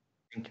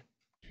 Thank you.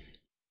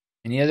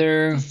 Any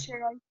other?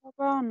 Teacher, I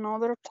have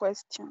another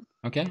question.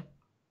 Okay.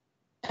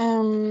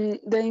 The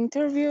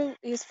interview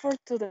is for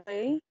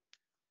today.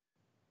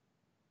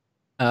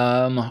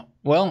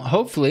 Well,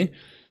 hopefully.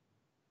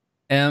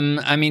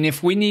 I mean,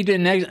 if we need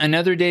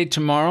another day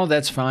tomorrow,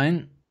 that's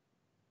fine.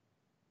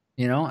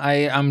 You know,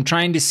 I'm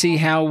trying to see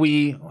how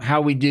we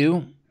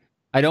do.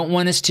 I don't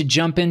want us to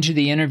jump into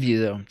the interview,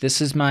 though.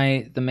 This is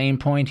the main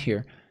point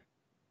here.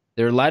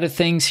 There are a lot of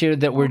things here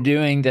that we're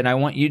doing that I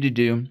want you to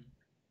do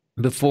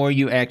before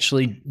you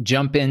actually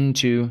jump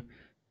into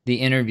the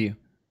interview.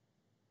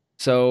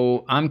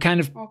 So I'm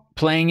kind of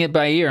playing it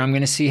by ear. I'm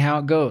going to see how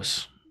it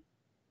goes.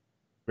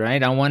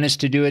 Right? I want us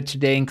to do it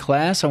today in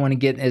class. I want to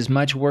get as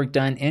much work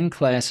done in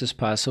class as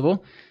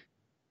possible.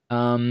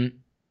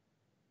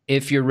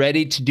 If you're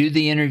ready to do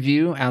the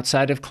interview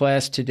outside of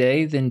class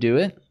today, then do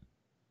it.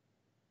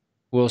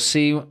 We'll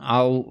see.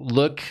 I'll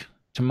look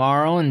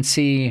tomorrow and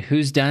see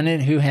who's done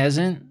it, who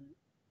hasn't,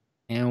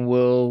 and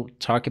we'll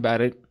talk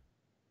about it.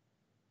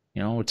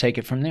 You know, we'll take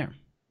it from there.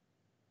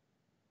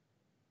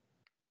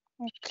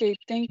 Okay,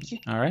 thank you.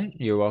 All right,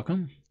 you're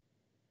welcome.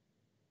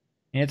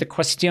 Any other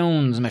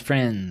questions, my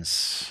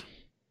friends?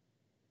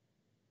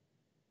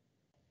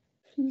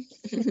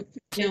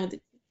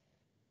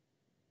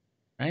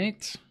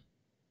 Right?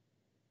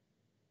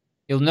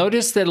 You'll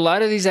notice that a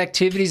lot of these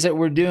activities that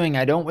we're doing,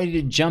 I don't want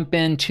you to jump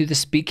into the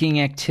speaking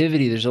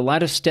activity. There's a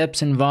lot of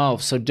steps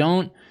involved, so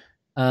don't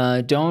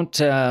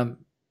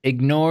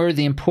ignore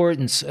the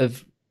importance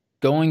of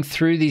going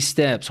through these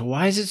steps.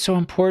 Why is it so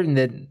important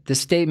that the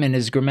statement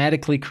is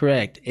grammatically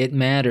correct? It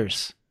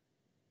matters,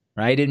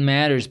 right? It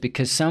matters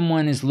because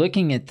someone is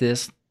looking at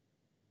this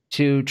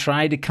to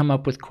try to come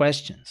up with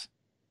questions,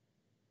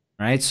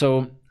 right?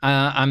 So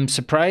I'm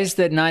surprised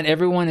that not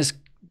everyone has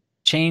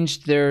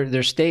changed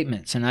their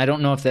statements, and I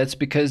don't know if that's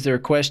because there are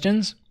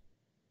questions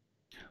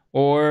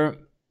or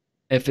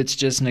if it's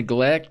just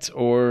neglect,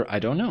 or I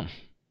don't know.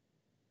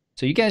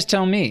 So you guys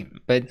tell me,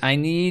 but I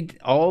need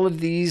all of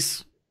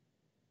these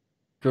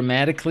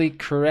grammatically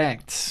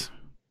correct.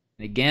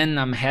 Again,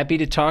 I'm happy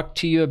to talk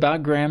to you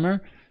about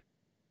grammar,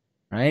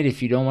 right?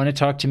 If you don't want to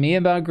talk to me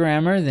about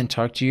grammar, then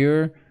talk to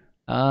your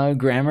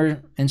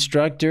grammar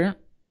instructor.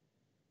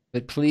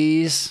 But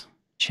please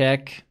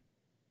check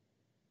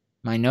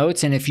my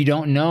notes, and if you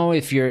don't know,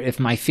 if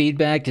my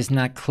feedback is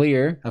not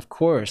clear, of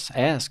course,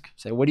 ask.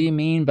 Say, what do you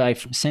mean by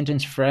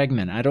sentence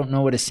fragment? I don't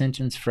know what a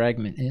sentence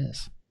fragment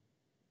is.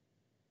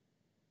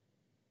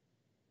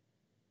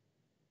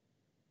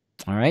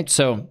 All right,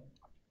 so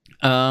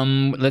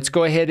let's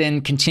go ahead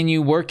and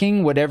continue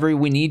working whatever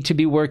we need to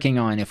be working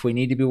on. If we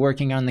need to be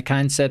working on the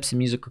concepts, the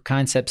musical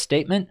concept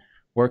statement,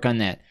 work on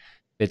that.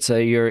 If it's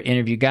your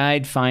interview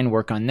guide, fine,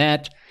 work on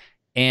that.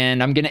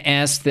 And I'm going to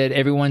ask that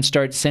everyone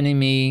start sending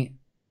me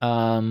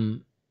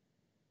some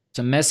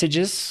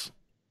messages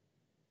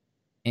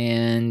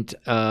and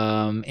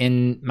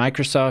in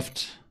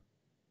Microsoft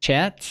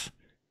chat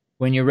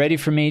when you're ready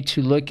for me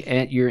to look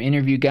at your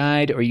interview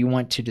guide, or you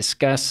want to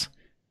discuss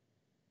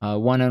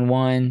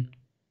one-on-one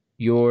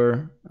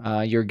your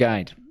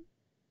guide.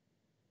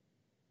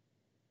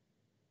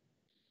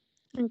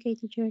 Okay,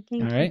 teacher,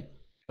 thank you. All right.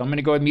 So I'm going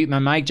to go ahead and mute my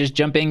mic. Just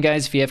jump in,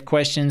 guys, if you have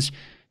questions,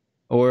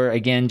 or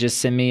again, just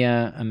send me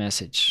a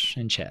message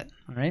in chat.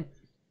 All right.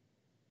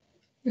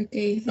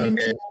 Okay, thank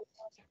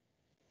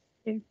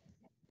you.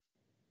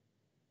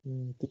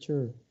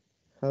 Teacher,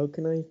 how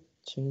can I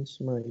change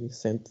my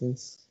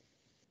sentence?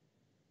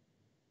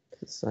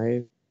 Because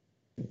I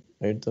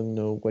I don't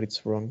know what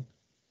it's wrong.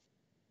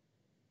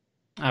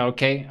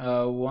 Okay,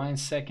 1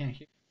 second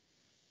here.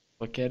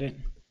 Look at it.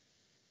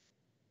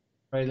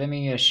 All right, let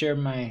me share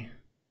my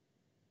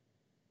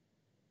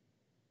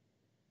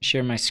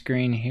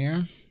screen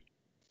here.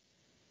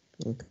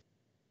 Okay.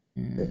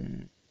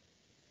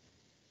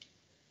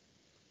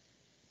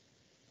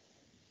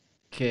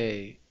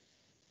 Okay.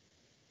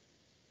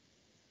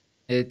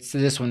 It's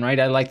this one, right?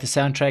 I like the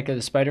soundtrack of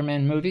the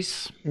Spider-Man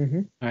movies.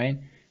 Mm-hmm. All right.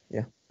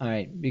 Yeah. All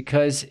right,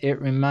 because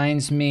it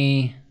reminds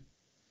me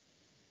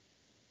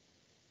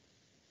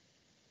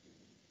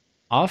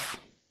off.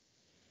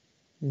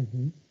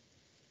 Mm-hmm.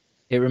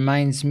 It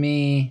reminds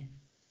me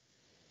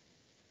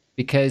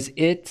because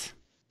it.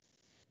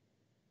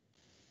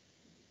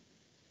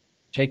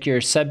 Check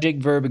your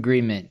subject-verb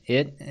agreement.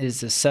 It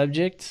is the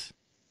subject.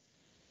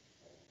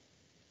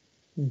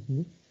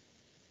 Mm-hmm.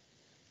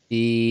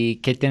 ¿Y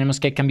qué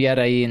tenemos que cambiar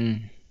ahí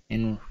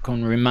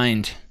con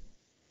remind?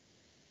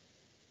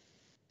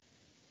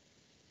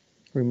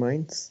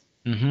 Reminds.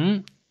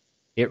 Mm-hmm.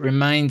 It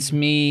reminds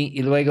me,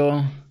 y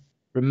luego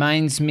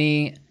reminds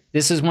me.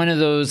 This is one of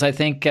those, I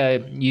think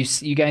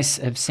you guys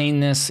have seen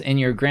this in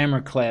your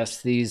grammar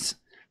class. These,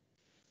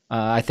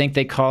 I think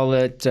they call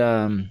it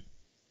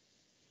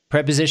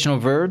prepositional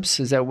verbs.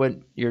 Is that what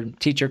your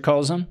teacher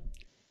calls them?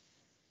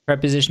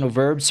 Prepositional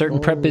verbs.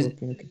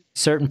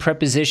 Certain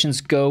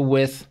prepositions go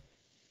with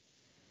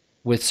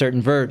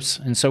certain verbs.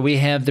 And so we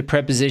have the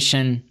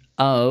preposition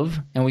of,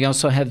 and we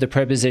also have the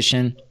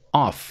preposition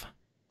off.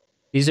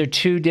 These are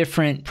two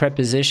different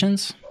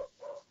prepositions.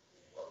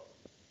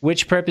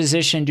 Which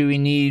preposition do we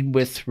need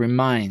with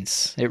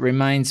reminds? It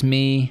reminds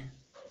me.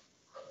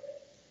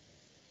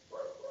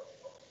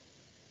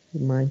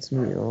 Reminds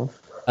me of.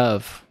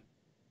 Of.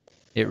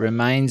 It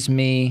reminds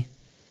me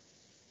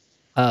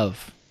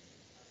of.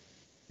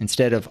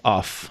 Instead of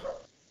off.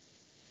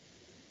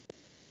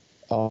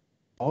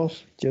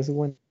 Off, just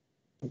one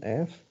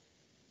F.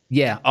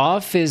 Yeah,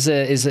 off is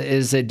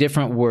a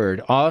different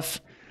word. Off,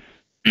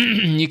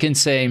 you can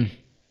say,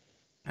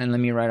 and let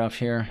me write off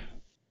here.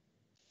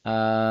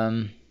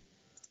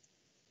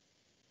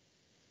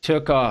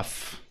 Took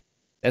off.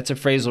 That's a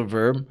phrasal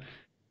verb.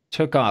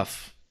 Took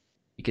off.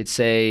 You could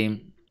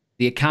say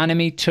the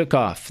economy took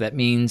off. That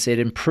means it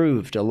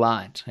improved a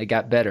lot. It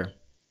got better.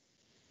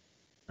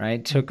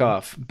 Right? Took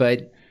off.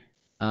 But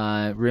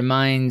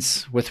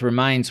with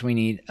reminds we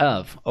need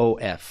of.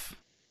 O-F.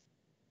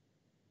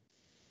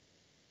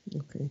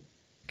 Okay.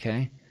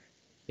 Okay.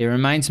 It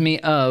reminds me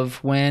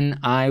of when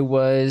I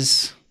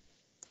was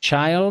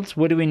child.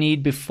 What do we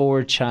need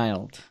before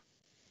child?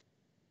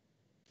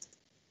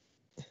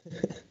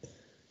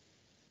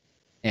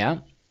 Yeah.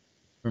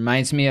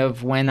 Reminds me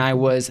of when I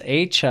was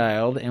a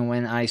child and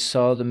when I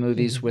saw the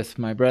movies with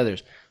my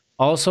brothers.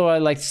 Also, I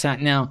like the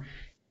sound. Now,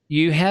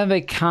 you have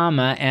a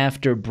comma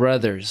after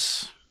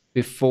brothers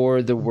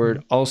before the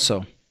word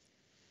also.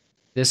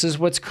 This is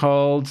what's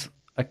called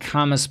a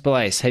comma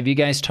splice. Have you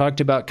guys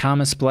talked about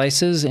comma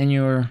splices in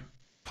your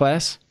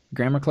class,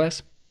 grammar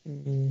class?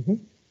 Mm-hmm.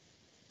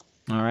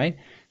 All right.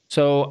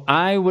 So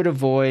I would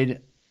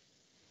avoid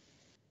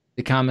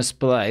the comma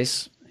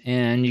splice,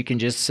 and you can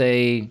just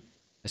say,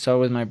 I saw it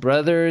with my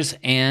brothers,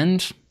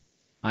 and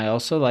I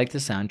also like the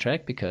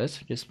soundtrack because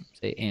just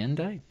say and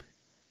I.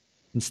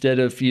 Instead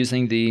of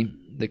using the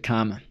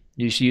comma.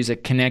 You should use a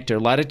connector.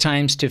 A lot of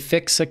times to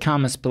fix a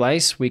comma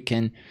splice, we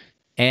can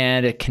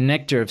add a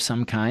connector of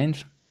some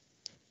kind.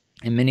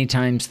 And many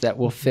times that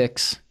will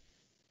fix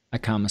a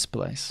comma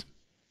splice.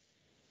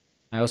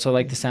 I also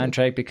like the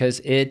soundtrack because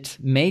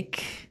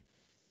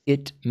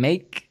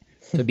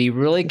so be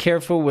really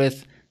careful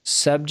with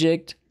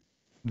subject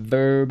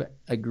verb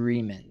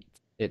agreement.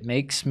 It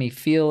makes me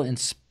feel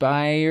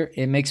inspired.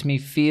 It makes me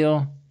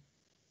feel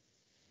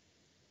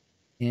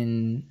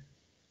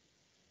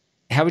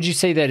how would you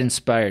say that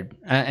inspired?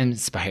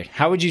 Inspired.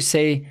 How would you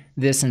say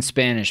this in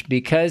Spanish?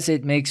 Because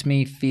it makes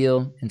me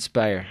feel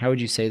inspired. How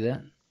would you say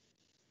that?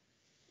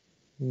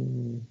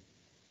 No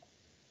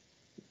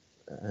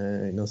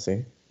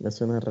sé. Me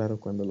suena raro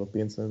cuando lo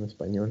pienso en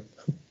español.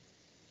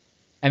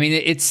 I mean,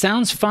 it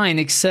sounds fine,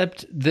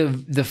 except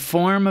the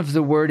form of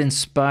the word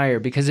inspire,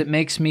 because it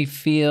makes me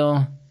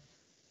feel.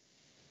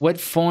 What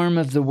form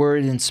of the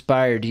word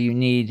inspire do you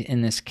need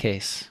in this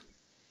case?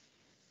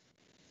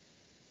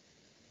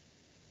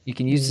 You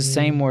can use the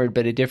same word,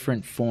 but a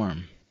different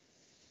form.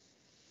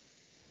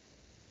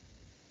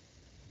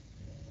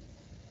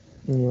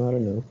 No, I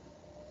don't know.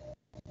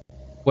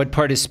 What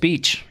part of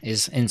speech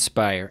is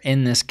inspire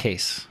in this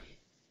case?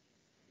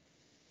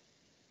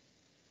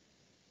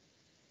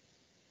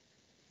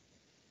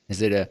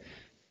 Is it a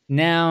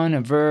noun,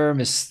 a verb?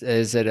 Is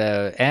it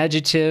an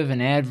adjective, an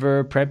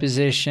adverb,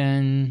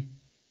 preposition?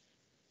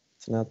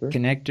 It's an adverb.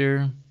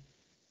 Connector?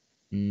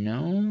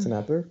 No. It's an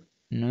adverb.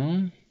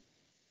 No.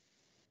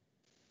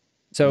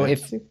 So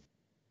if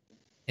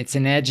it's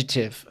an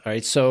adjective, all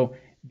right. So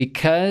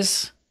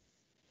because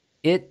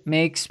it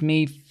makes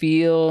me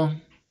feel,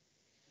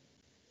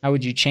 how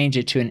would you change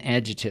it to an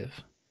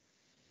adjective?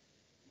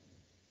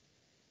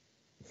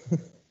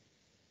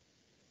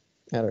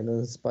 I don't know,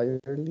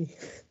 inspirely.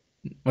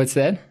 What's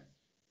that?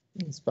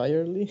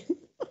 Inspirely.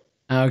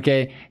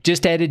 Okay,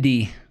 just add a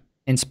D,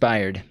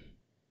 inspired.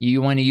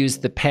 You want to use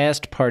the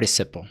past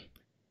participle.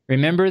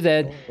 Remember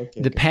that Okay,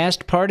 the okay.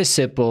 past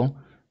participle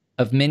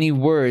of many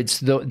words,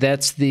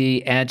 that's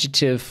the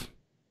adjective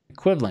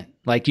equivalent.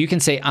 Like you can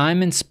say,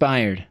 I'm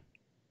inspired,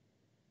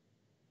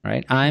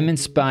 right? I'm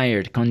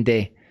inspired, con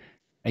de.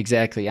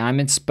 Exactly, I'm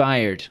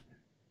inspired.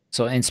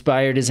 So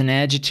inspired is an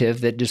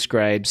adjective that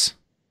describes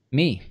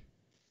me.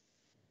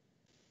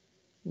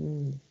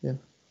 Yeah.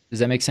 Does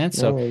that make sense?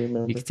 Now So I you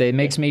remember. could say, it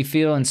makes Yeah. me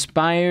feel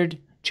inspired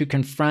to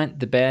confront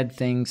the bad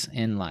things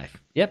in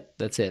life. Yep,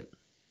 that's it.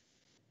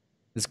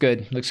 That's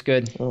good. Looks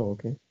good. Oh,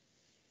 okay.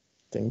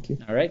 Thank you.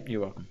 All right,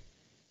 you're welcome.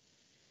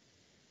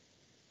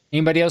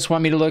 Anybody else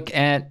want me to look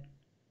at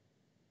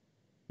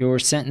your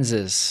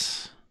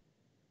sentences?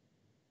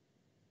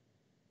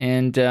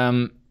 And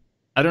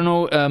I don't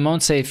know,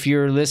 Monse, if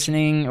you're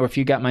listening or if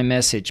you got my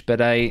message, but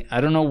I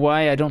don't know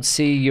why I don't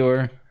see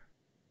your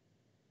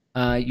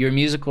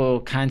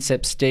musical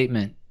concept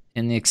statement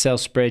in the Excel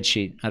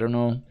spreadsheet. I don't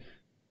know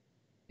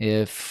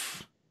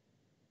if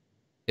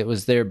it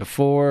was there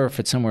before or if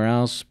it's somewhere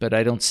else, but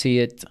I don't see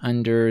it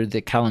under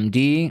the column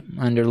D,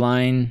 under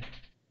line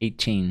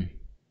 18.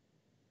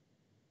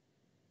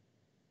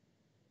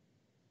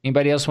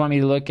 Anybody else want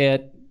me to look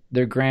at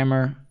their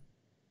grammar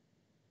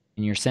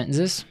in your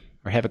sentences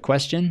or have a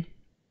question?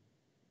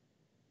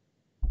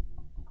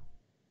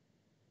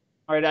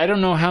 All right, I don't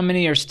know how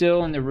many are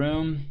still in the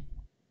room.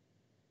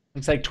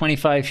 Looks like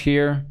 25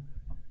 here.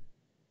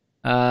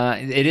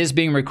 It is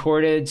being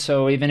recorded,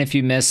 so even if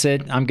you miss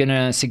it, I'm going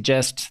to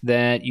suggest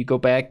that you go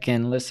back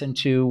and listen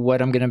to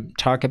what I'm going to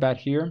talk about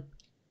here.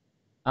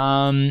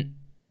 In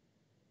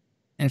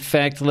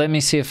fact, let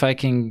me see if I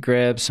can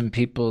grab some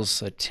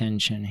people's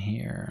attention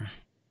here,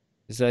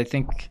 because I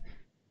think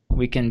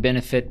we can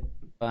benefit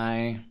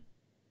by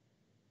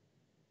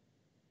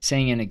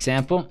seeing an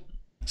example.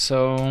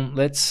 So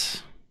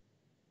let's...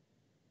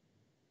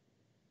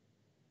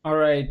 All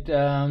right,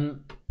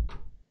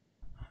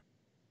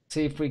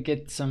 see if we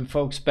get some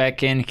folks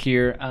back in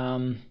here.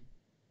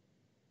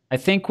 I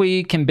think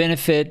we can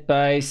benefit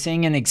by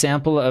seeing an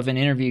example of an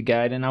interview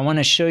guide, and I want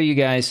to show you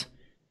guys,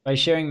 by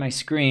sharing my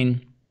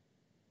screen,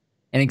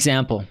 an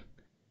example.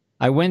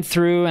 I went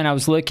through and I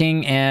was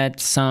looking at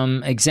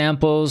some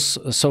examples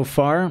so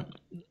far,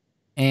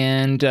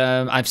 and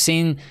I've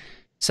seen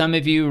some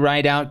of you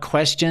write out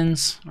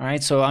questions. All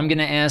right, so I'm going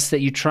to ask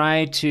that you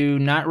try to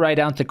not write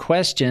out the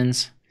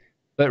questions,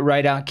 but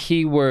write out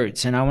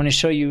keywords, and I want to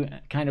show you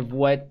kind of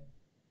what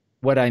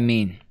I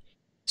mean.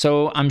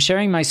 So I'm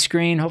sharing my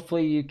screen.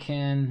 Hopefully you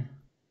can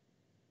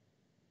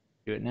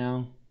do it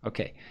now.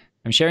 Okay,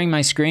 I'm sharing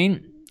my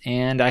screen,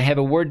 and I have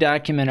a Word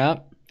document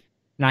up,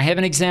 and I have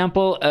an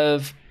example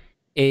of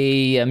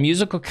a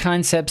musical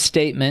concept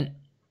statement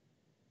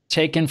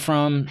taken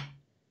from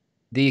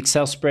the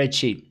Excel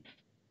spreadsheet,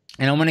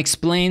 and I want to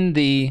explain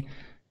the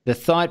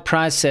thought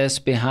process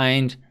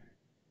behind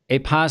a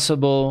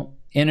possible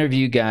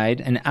interview guide,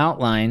 an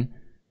outline,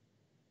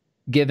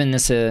 given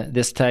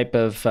this type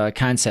of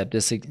concept,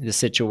 this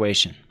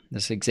situation,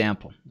 this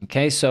example.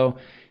 Okay, so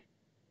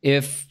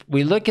if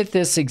we look at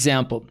this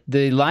example,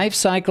 the life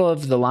cycle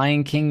of the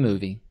Lion King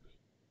movie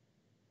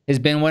has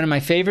been one of my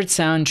favorite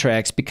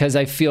soundtracks because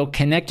I feel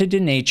connected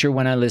to nature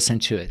when I listen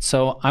to it.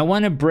 So I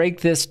want to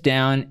break this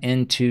down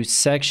into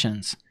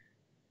sections,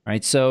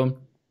 right? So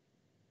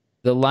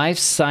the life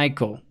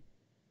cycle.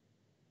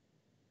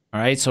 All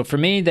right, so for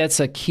me,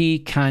 that's a key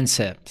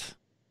concept.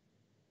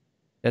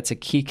 That's a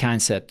key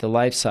concept, the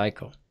life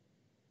cycle.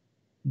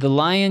 The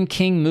Lion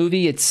King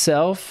movie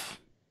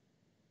itself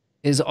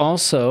is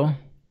also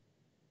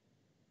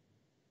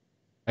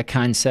a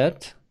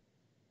concept,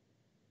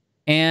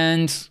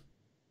 and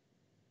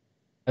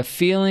a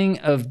feeling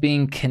of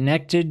being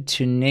connected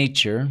to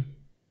nature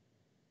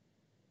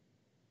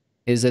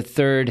is a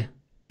third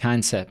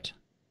concept.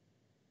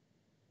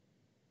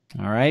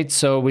 All right,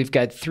 so we've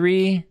got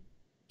three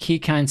key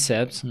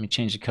concepts. Let me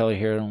change the color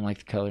here. I don't like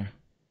the color.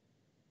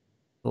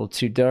 A little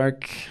too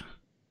dark.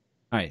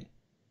 All right.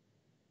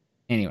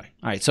 Anyway,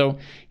 all right. So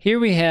here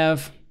we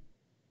have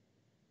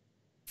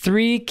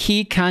three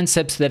key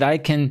concepts that I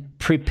can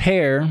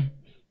prepare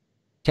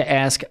to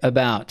ask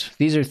about.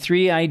 These are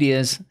three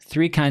ideas,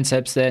 three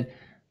concepts that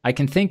I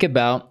can think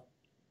about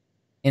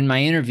in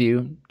my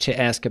interview to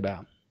ask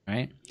about,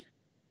 right?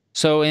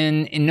 So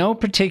in no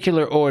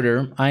particular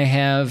order, I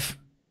have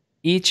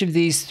each of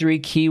these three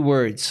key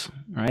words,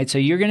 all right? So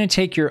you're going to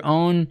take your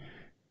own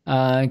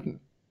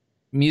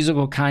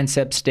musical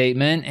concept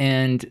statement,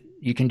 and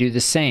you can do the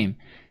same.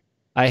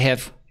 I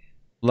have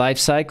life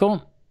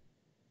cycle,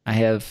 I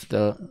have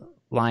the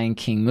Lion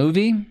King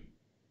movie,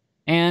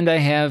 and I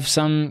have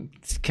some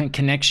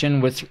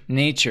connection with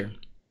nature.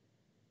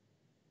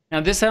 Now,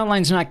 this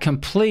outline's not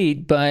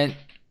complete, but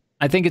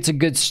I think it's a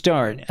good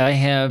start. I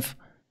have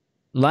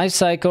life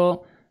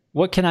cycle.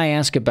 What can I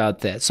ask about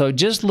that? So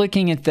just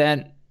looking at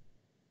that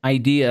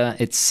idea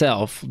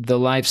itself, the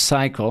life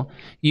cycle,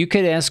 you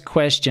could ask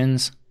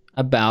questions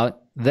about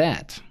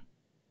that.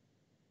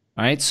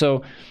 All right,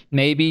 so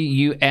maybe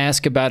you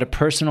ask about a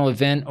personal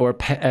event or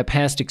a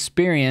past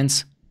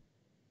experience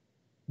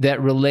that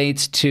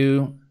relates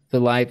to the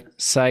life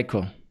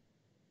cycle.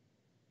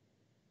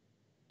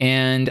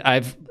 And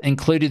I've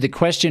included the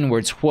question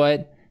words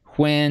what,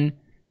 when,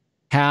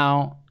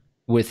 how,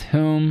 with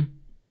whom,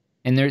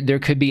 and there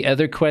could be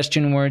other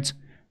question words,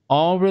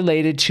 all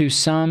related to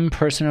some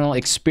personal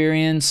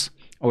experience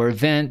or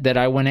event that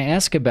I want to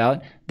ask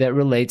about that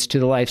relates to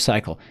the life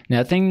cycle.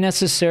 Nothing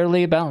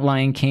necessarily about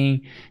Lion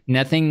King,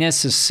 nothing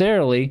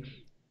necessarily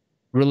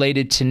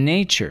related to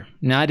nature,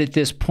 not at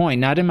this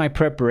point, not in my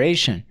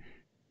preparation.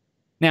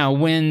 Now,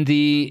 when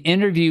the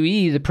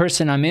interviewee, the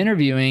person I'm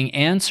interviewing,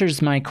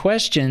 answers my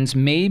questions,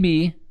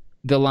 maybe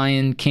the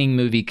Lion King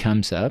movie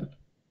comes up,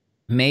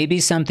 maybe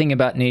something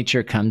about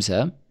nature comes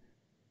up,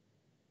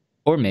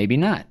 or maybe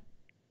not.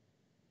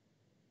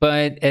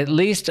 But at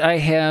least I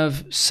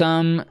have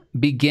some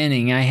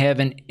beginning. I have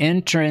an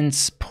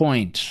entrance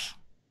point.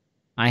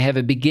 I have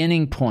a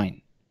beginning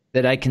point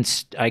that I can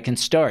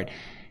start.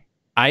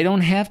 I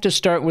don't have to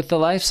start with the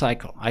life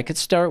cycle. I could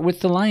start with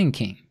the Lion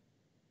King.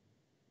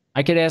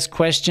 I could ask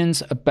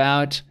questions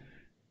about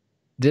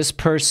this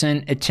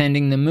person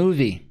attending the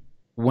movie.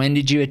 When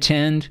did you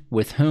attend?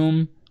 With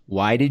whom?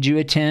 Why did you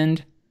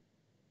attend?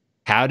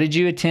 How did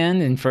you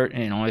attend? And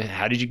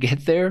how did you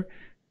get there?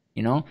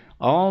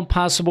 All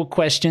possible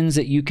questions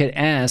that you could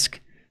ask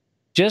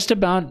just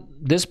about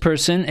this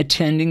person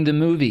attending the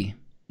movie.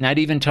 Not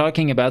even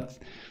talking about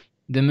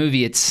the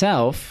movie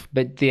itself,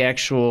 but the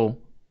actual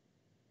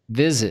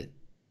visit,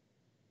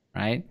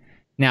 right?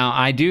 Now,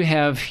 I do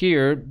have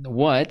here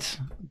what.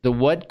 The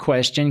what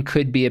question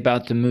could be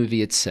about the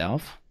movie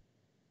itself.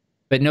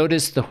 But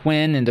notice the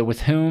when and the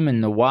with whom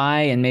and the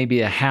why and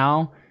maybe a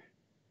how.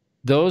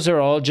 Those are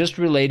all just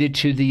related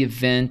to the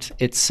event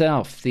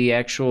itself, the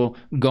actual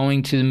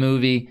going to the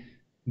movie,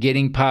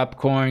 getting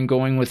popcorn,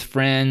 going with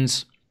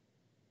friends,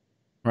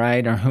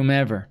 right, or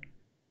whomever.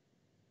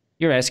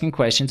 You're asking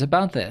questions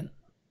about that.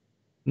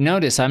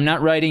 Notice I'm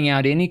not writing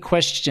out any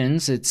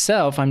questions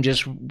itself. I'm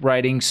just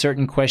writing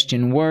certain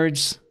question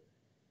words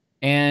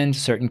and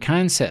certain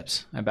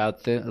concepts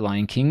about the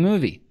Lion King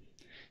movie.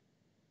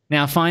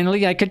 Now,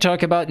 finally, I could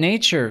talk about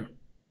nature.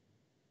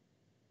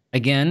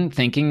 Again,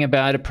 thinking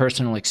about a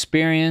personal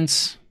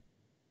experience.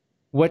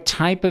 What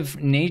type of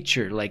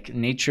nature? Like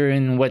nature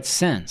in what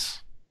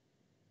sense?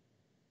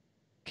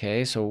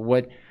 Okay, so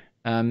what,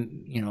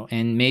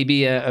 and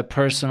maybe a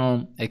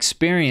personal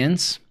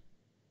experience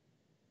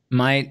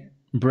might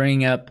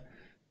bring up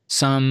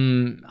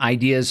some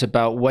ideas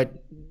about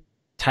what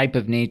type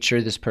of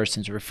nature this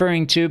person's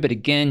referring to. But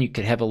again, you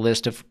could have a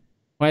list of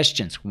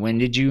questions. When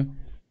did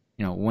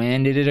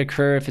when did it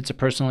occur if it's a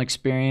personal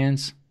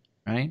experience,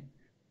 right?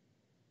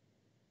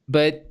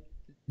 But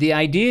the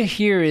idea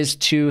here is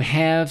to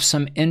have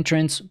some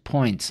entrance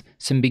points,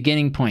 some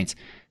beginning points.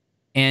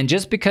 And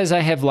just because I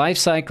have life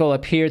cycle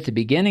up here at the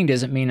beginning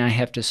doesn't mean I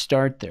have to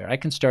start there. I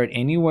can start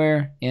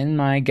anywhere in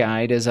my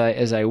guide as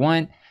I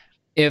want.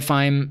 If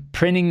I'm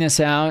printing this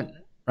out,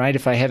 right?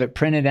 If I have it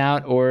printed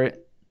out, or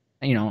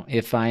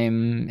if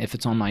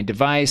it's on my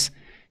device,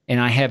 and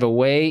I have a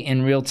way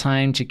in real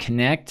time to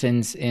connect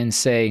and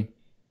say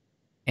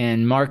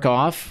and mark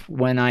off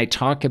when I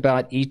talk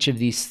about each of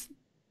these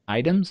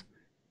items,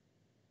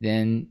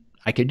 then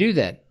I could do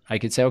that. I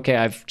could say, okay,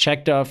 I've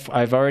checked off,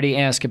 I've already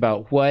asked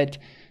about what.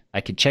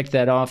 I could check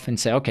that off and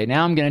say, okay,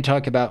 now I'm going to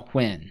talk about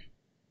when.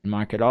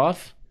 Mark it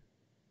off,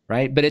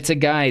 right? But it's a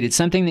guide. It's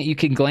something that you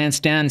can glance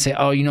down and say,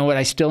 oh, you know what?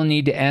 I still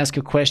need to ask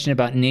a question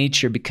about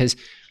nature because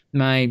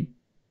my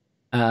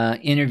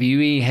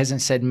interviewee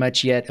hasn't said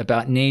much yet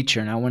about nature,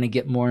 and I want to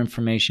get more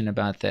information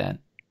about that.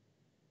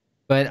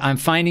 But I'm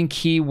finding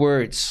key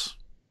words.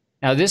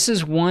 Now, this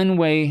is one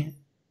way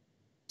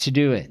to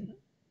do it.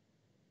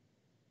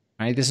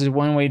 Right? This is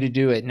one way to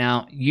do it.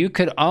 Now, you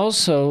could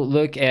also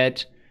look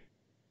at,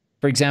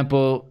 for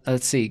example,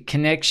 let's see,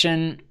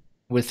 connection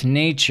with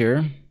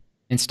nature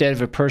instead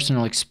of a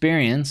personal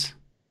experience.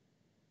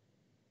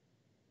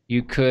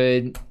 You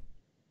could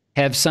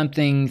have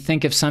something,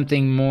 think of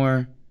something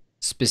more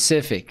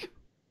specific.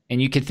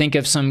 And you could think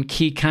of some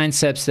key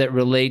concepts that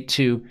relate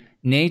to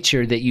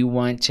nature that you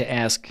want to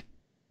ask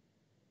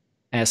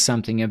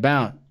something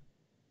about.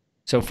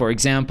 So, for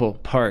example,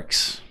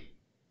 parks.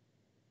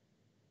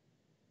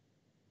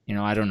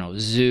 I don't know,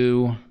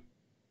 zoo.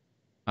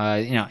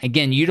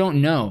 Again, you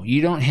don't know.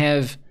 You don't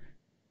have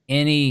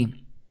any,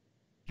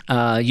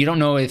 you don't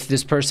know if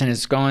this person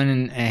has gone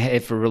and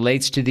if it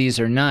relates to these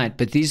or not,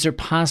 but these are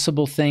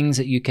possible things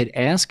that you could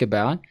ask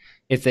about.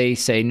 If they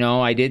say,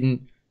 no, I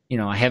didn't,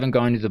 I haven't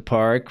gone to the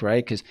park,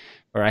 right?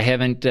 Or I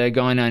haven't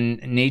gone on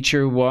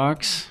nature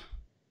walks.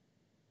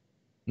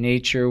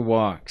 Nature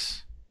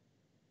walks,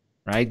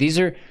 right?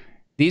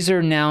 These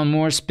are now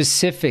more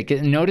specific.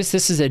 Notice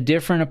this is a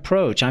different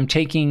approach. I'm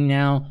taking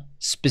now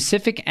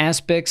specific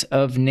aspects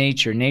of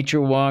nature. Nature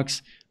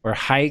walks or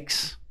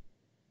hikes.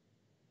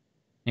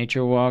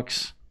 Nature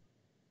walks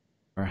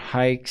or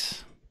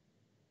hikes.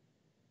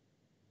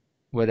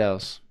 What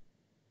else?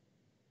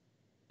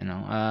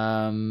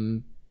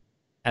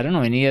 I don't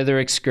know, any other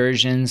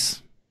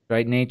excursions,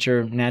 right?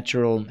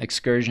 Natural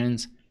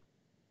excursions,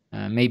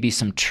 maybe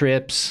some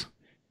trips.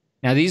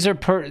 Now, these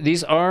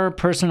are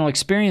personal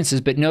experiences,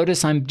 but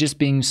notice I'm just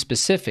being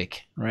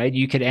specific, right?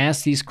 You could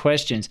ask these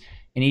questions.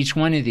 In each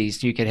one of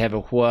these, you could have a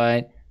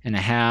what and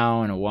a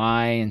how and a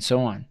why and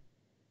so on,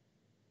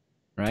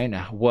 right?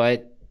 A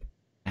what,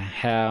 a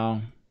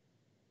how,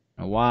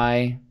 a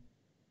why.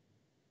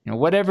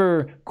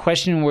 Whatever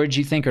question words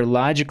you think are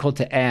logical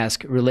to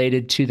ask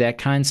related to that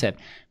concept.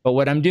 But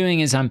what I'm doing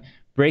is I'm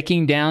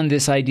breaking down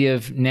this idea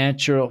of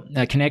natural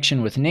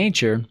connection with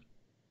nature,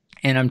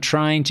 and I'm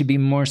trying to be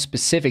more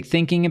specific,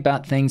 thinking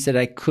about things that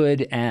I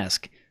could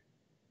ask,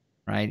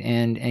 right?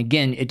 And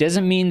again, it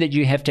doesn't mean that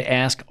you have to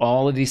ask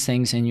all of these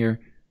things in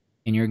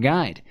your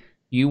guide.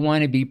 You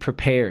want to be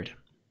prepared.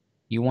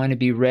 You want to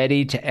be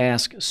ready to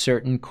ask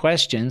certain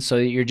questions so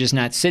that you're just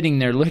not sitting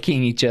there looking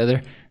at each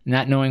other,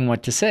 not knowing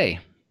what to say.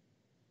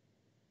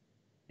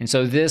 And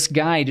so this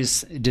guide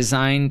is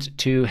designed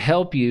to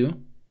help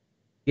you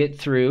get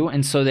through,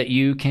 and so that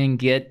you can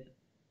get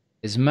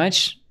as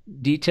much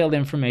detailed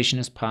information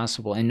as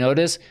possible. And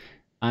notice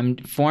I'm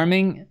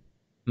forming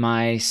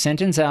my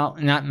sentence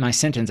out, not my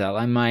sentence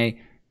outline, my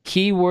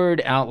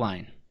keyword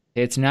outline.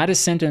 It's not a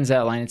sentence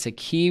outline, it's a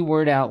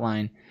keyword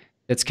outline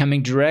that's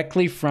coming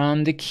directly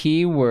from the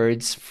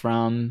keywords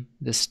from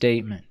the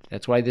statement.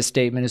 That's why this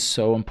statement is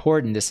so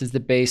important. This is the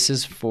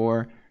basis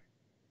for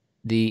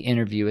the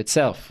interview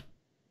itself.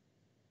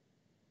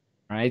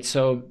 All right,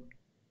 so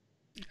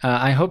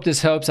I hope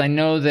this helps. I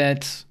know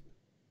that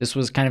this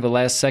was kind of a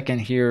last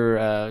second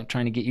here,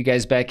 trying to get you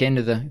guys back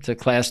into the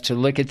class to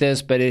look at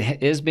this, but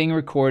it is being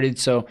recorded,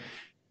 so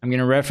I'm going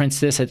to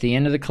reference this at the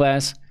end of the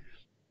class,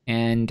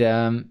 and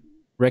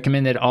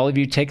recommend that all of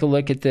you take a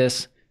look at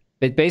this.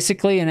 But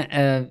basically,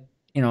 an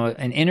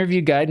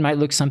interview guide might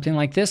look something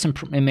like this,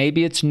 and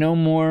maybe it's no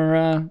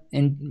more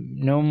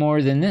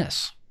than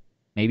this.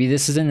 Maybe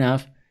this is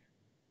enough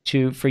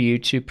for you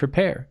to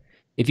prepare.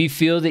 If you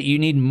feel that you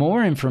need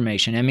more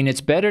information, I mean,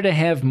 it's better to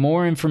have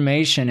more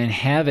information and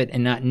have it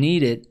and not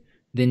need it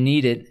than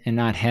need it and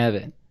not have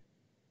it.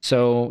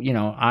 So,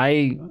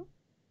 I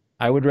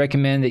would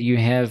recommend that you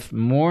have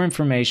more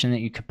information that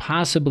you could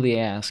possibly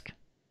ask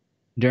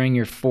during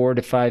your 4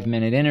 to 5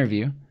 minute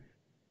interview.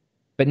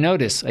 But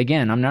notice,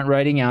 again, I'm not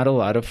writing out a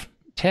lot of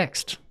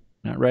text,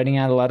 not writing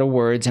out a lot of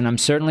words, and I'm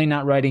certainly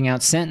not writing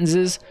out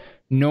sentences,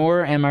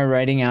 nor am I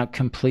writing out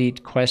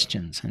complete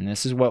questions. And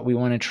this is what we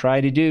want to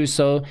try to do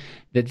so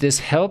that this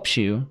helps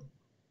you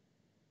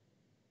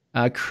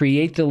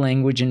create the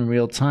language in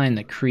real time,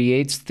 that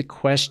creates the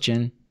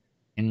question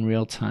in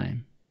real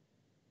time.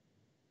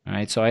 All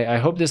right, so I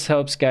hope this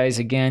helps, guys.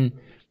 Again,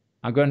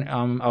 I'll go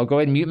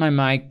ahead and mute my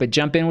mic, but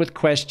jump in with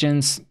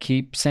questions.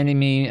 Keep sending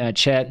me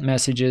chat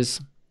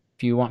messages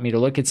if you want me to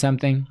look at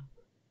something.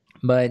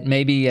 But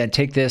maybe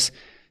take this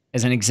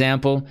as an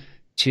example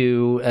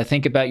to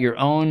think about your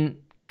own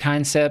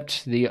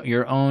concept,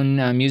 your own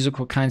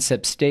musical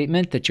concept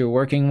statement that you're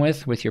working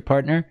with your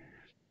partner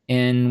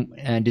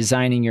in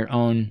designing your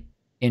own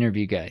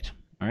interview guide.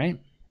 All right?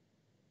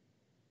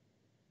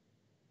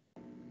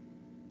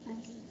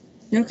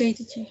 Okay,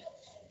 teacher.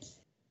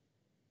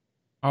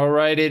 All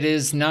right, it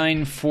is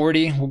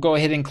 9:40. We'll go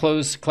ahead and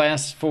close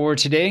class for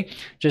today.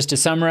 Just to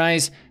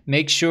summarize,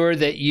 make sure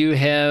that you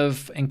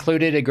have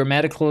included a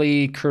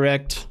grammatically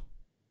correct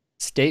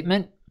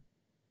statement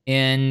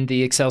in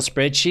the Excel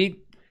spreadsheet.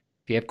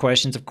 If you have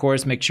questions, of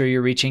course, make sure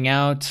you're reaching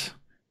out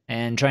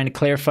and trying to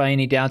clarify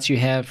any doubts you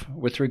have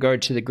with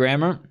regard to the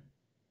grammar.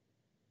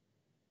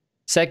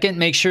 Second,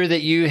 make sure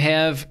that you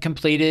have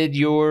completed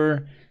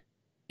your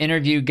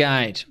interview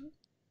guide.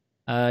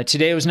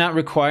 Today it was not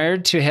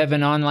required to have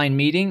an online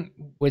meeting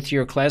with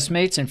your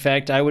classmates. In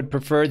fact, I would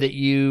prefer that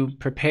you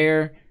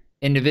prepare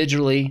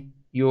individually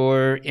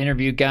your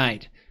interview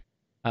guide.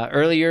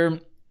 Earlier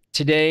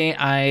today,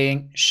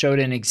 I showed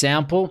an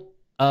example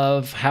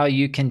of how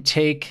you can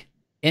take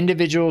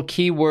individual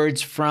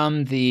keywords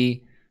from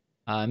the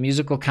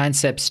musical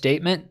concept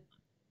statement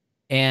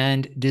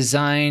and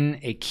design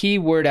a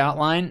keyword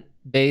outline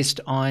based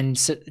on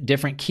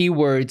different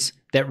keywords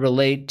that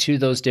relate to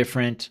those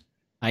different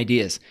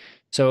ideas.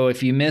 So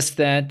if you missed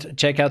that,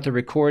 check out the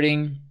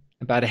recording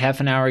about a half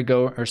an hour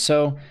ago or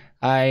so.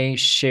 I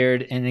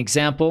shared an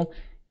example,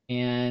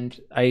 and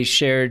I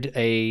shared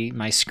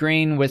my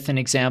screen with an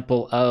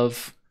example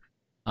of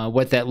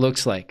what that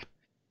looks like.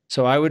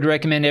 So I would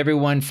recommend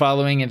everyone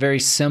following a very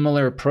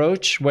similar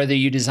approach, whether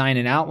you design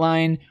an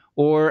outline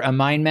or a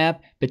mind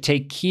map, but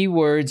take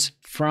keywords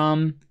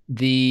from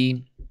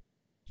the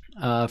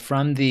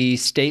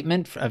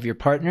statement of your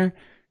partner,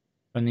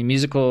 from the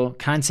musical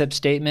concept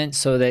statement,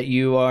 so that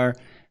you are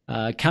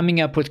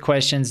coming up with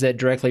questions that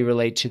directly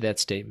relate to that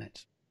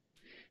statement.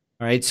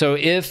 All right, so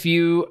if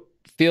you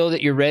feel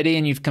that you're ready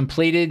and you've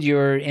completed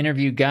your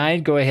interview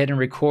guide, go ahead and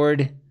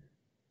record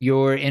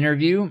your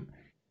interview.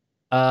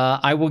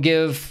 I will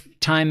give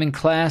time in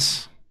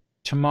class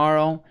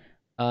tomorrow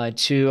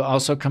to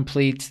also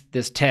complete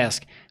this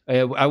task.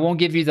 I won't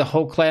give you the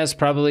whole class,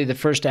 probably the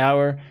first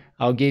hour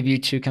I'll give you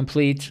to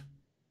complete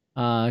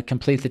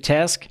complete the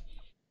task.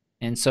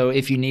 And so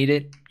if you need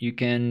it, you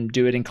can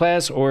do it in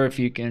class, or if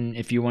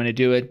you want to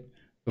do it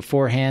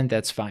beforehand,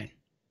 that's fine.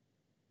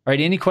 All right,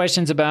 any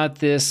questions about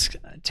this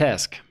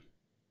task?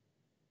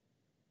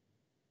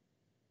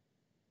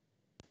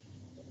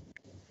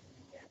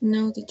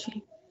 No, teacher.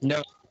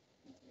 No.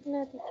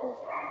 No, teacher.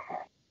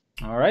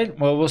 All right,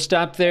 well, we'll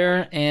stop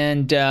there,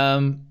 and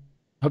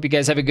hope you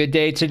guys have a good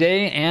day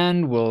today,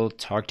 and we'll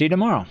talk to you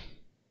tomorrow.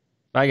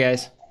 Bye,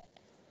 guys.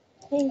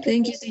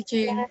 Thank you,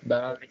 teacher.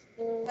 Bye.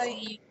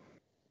 Bye.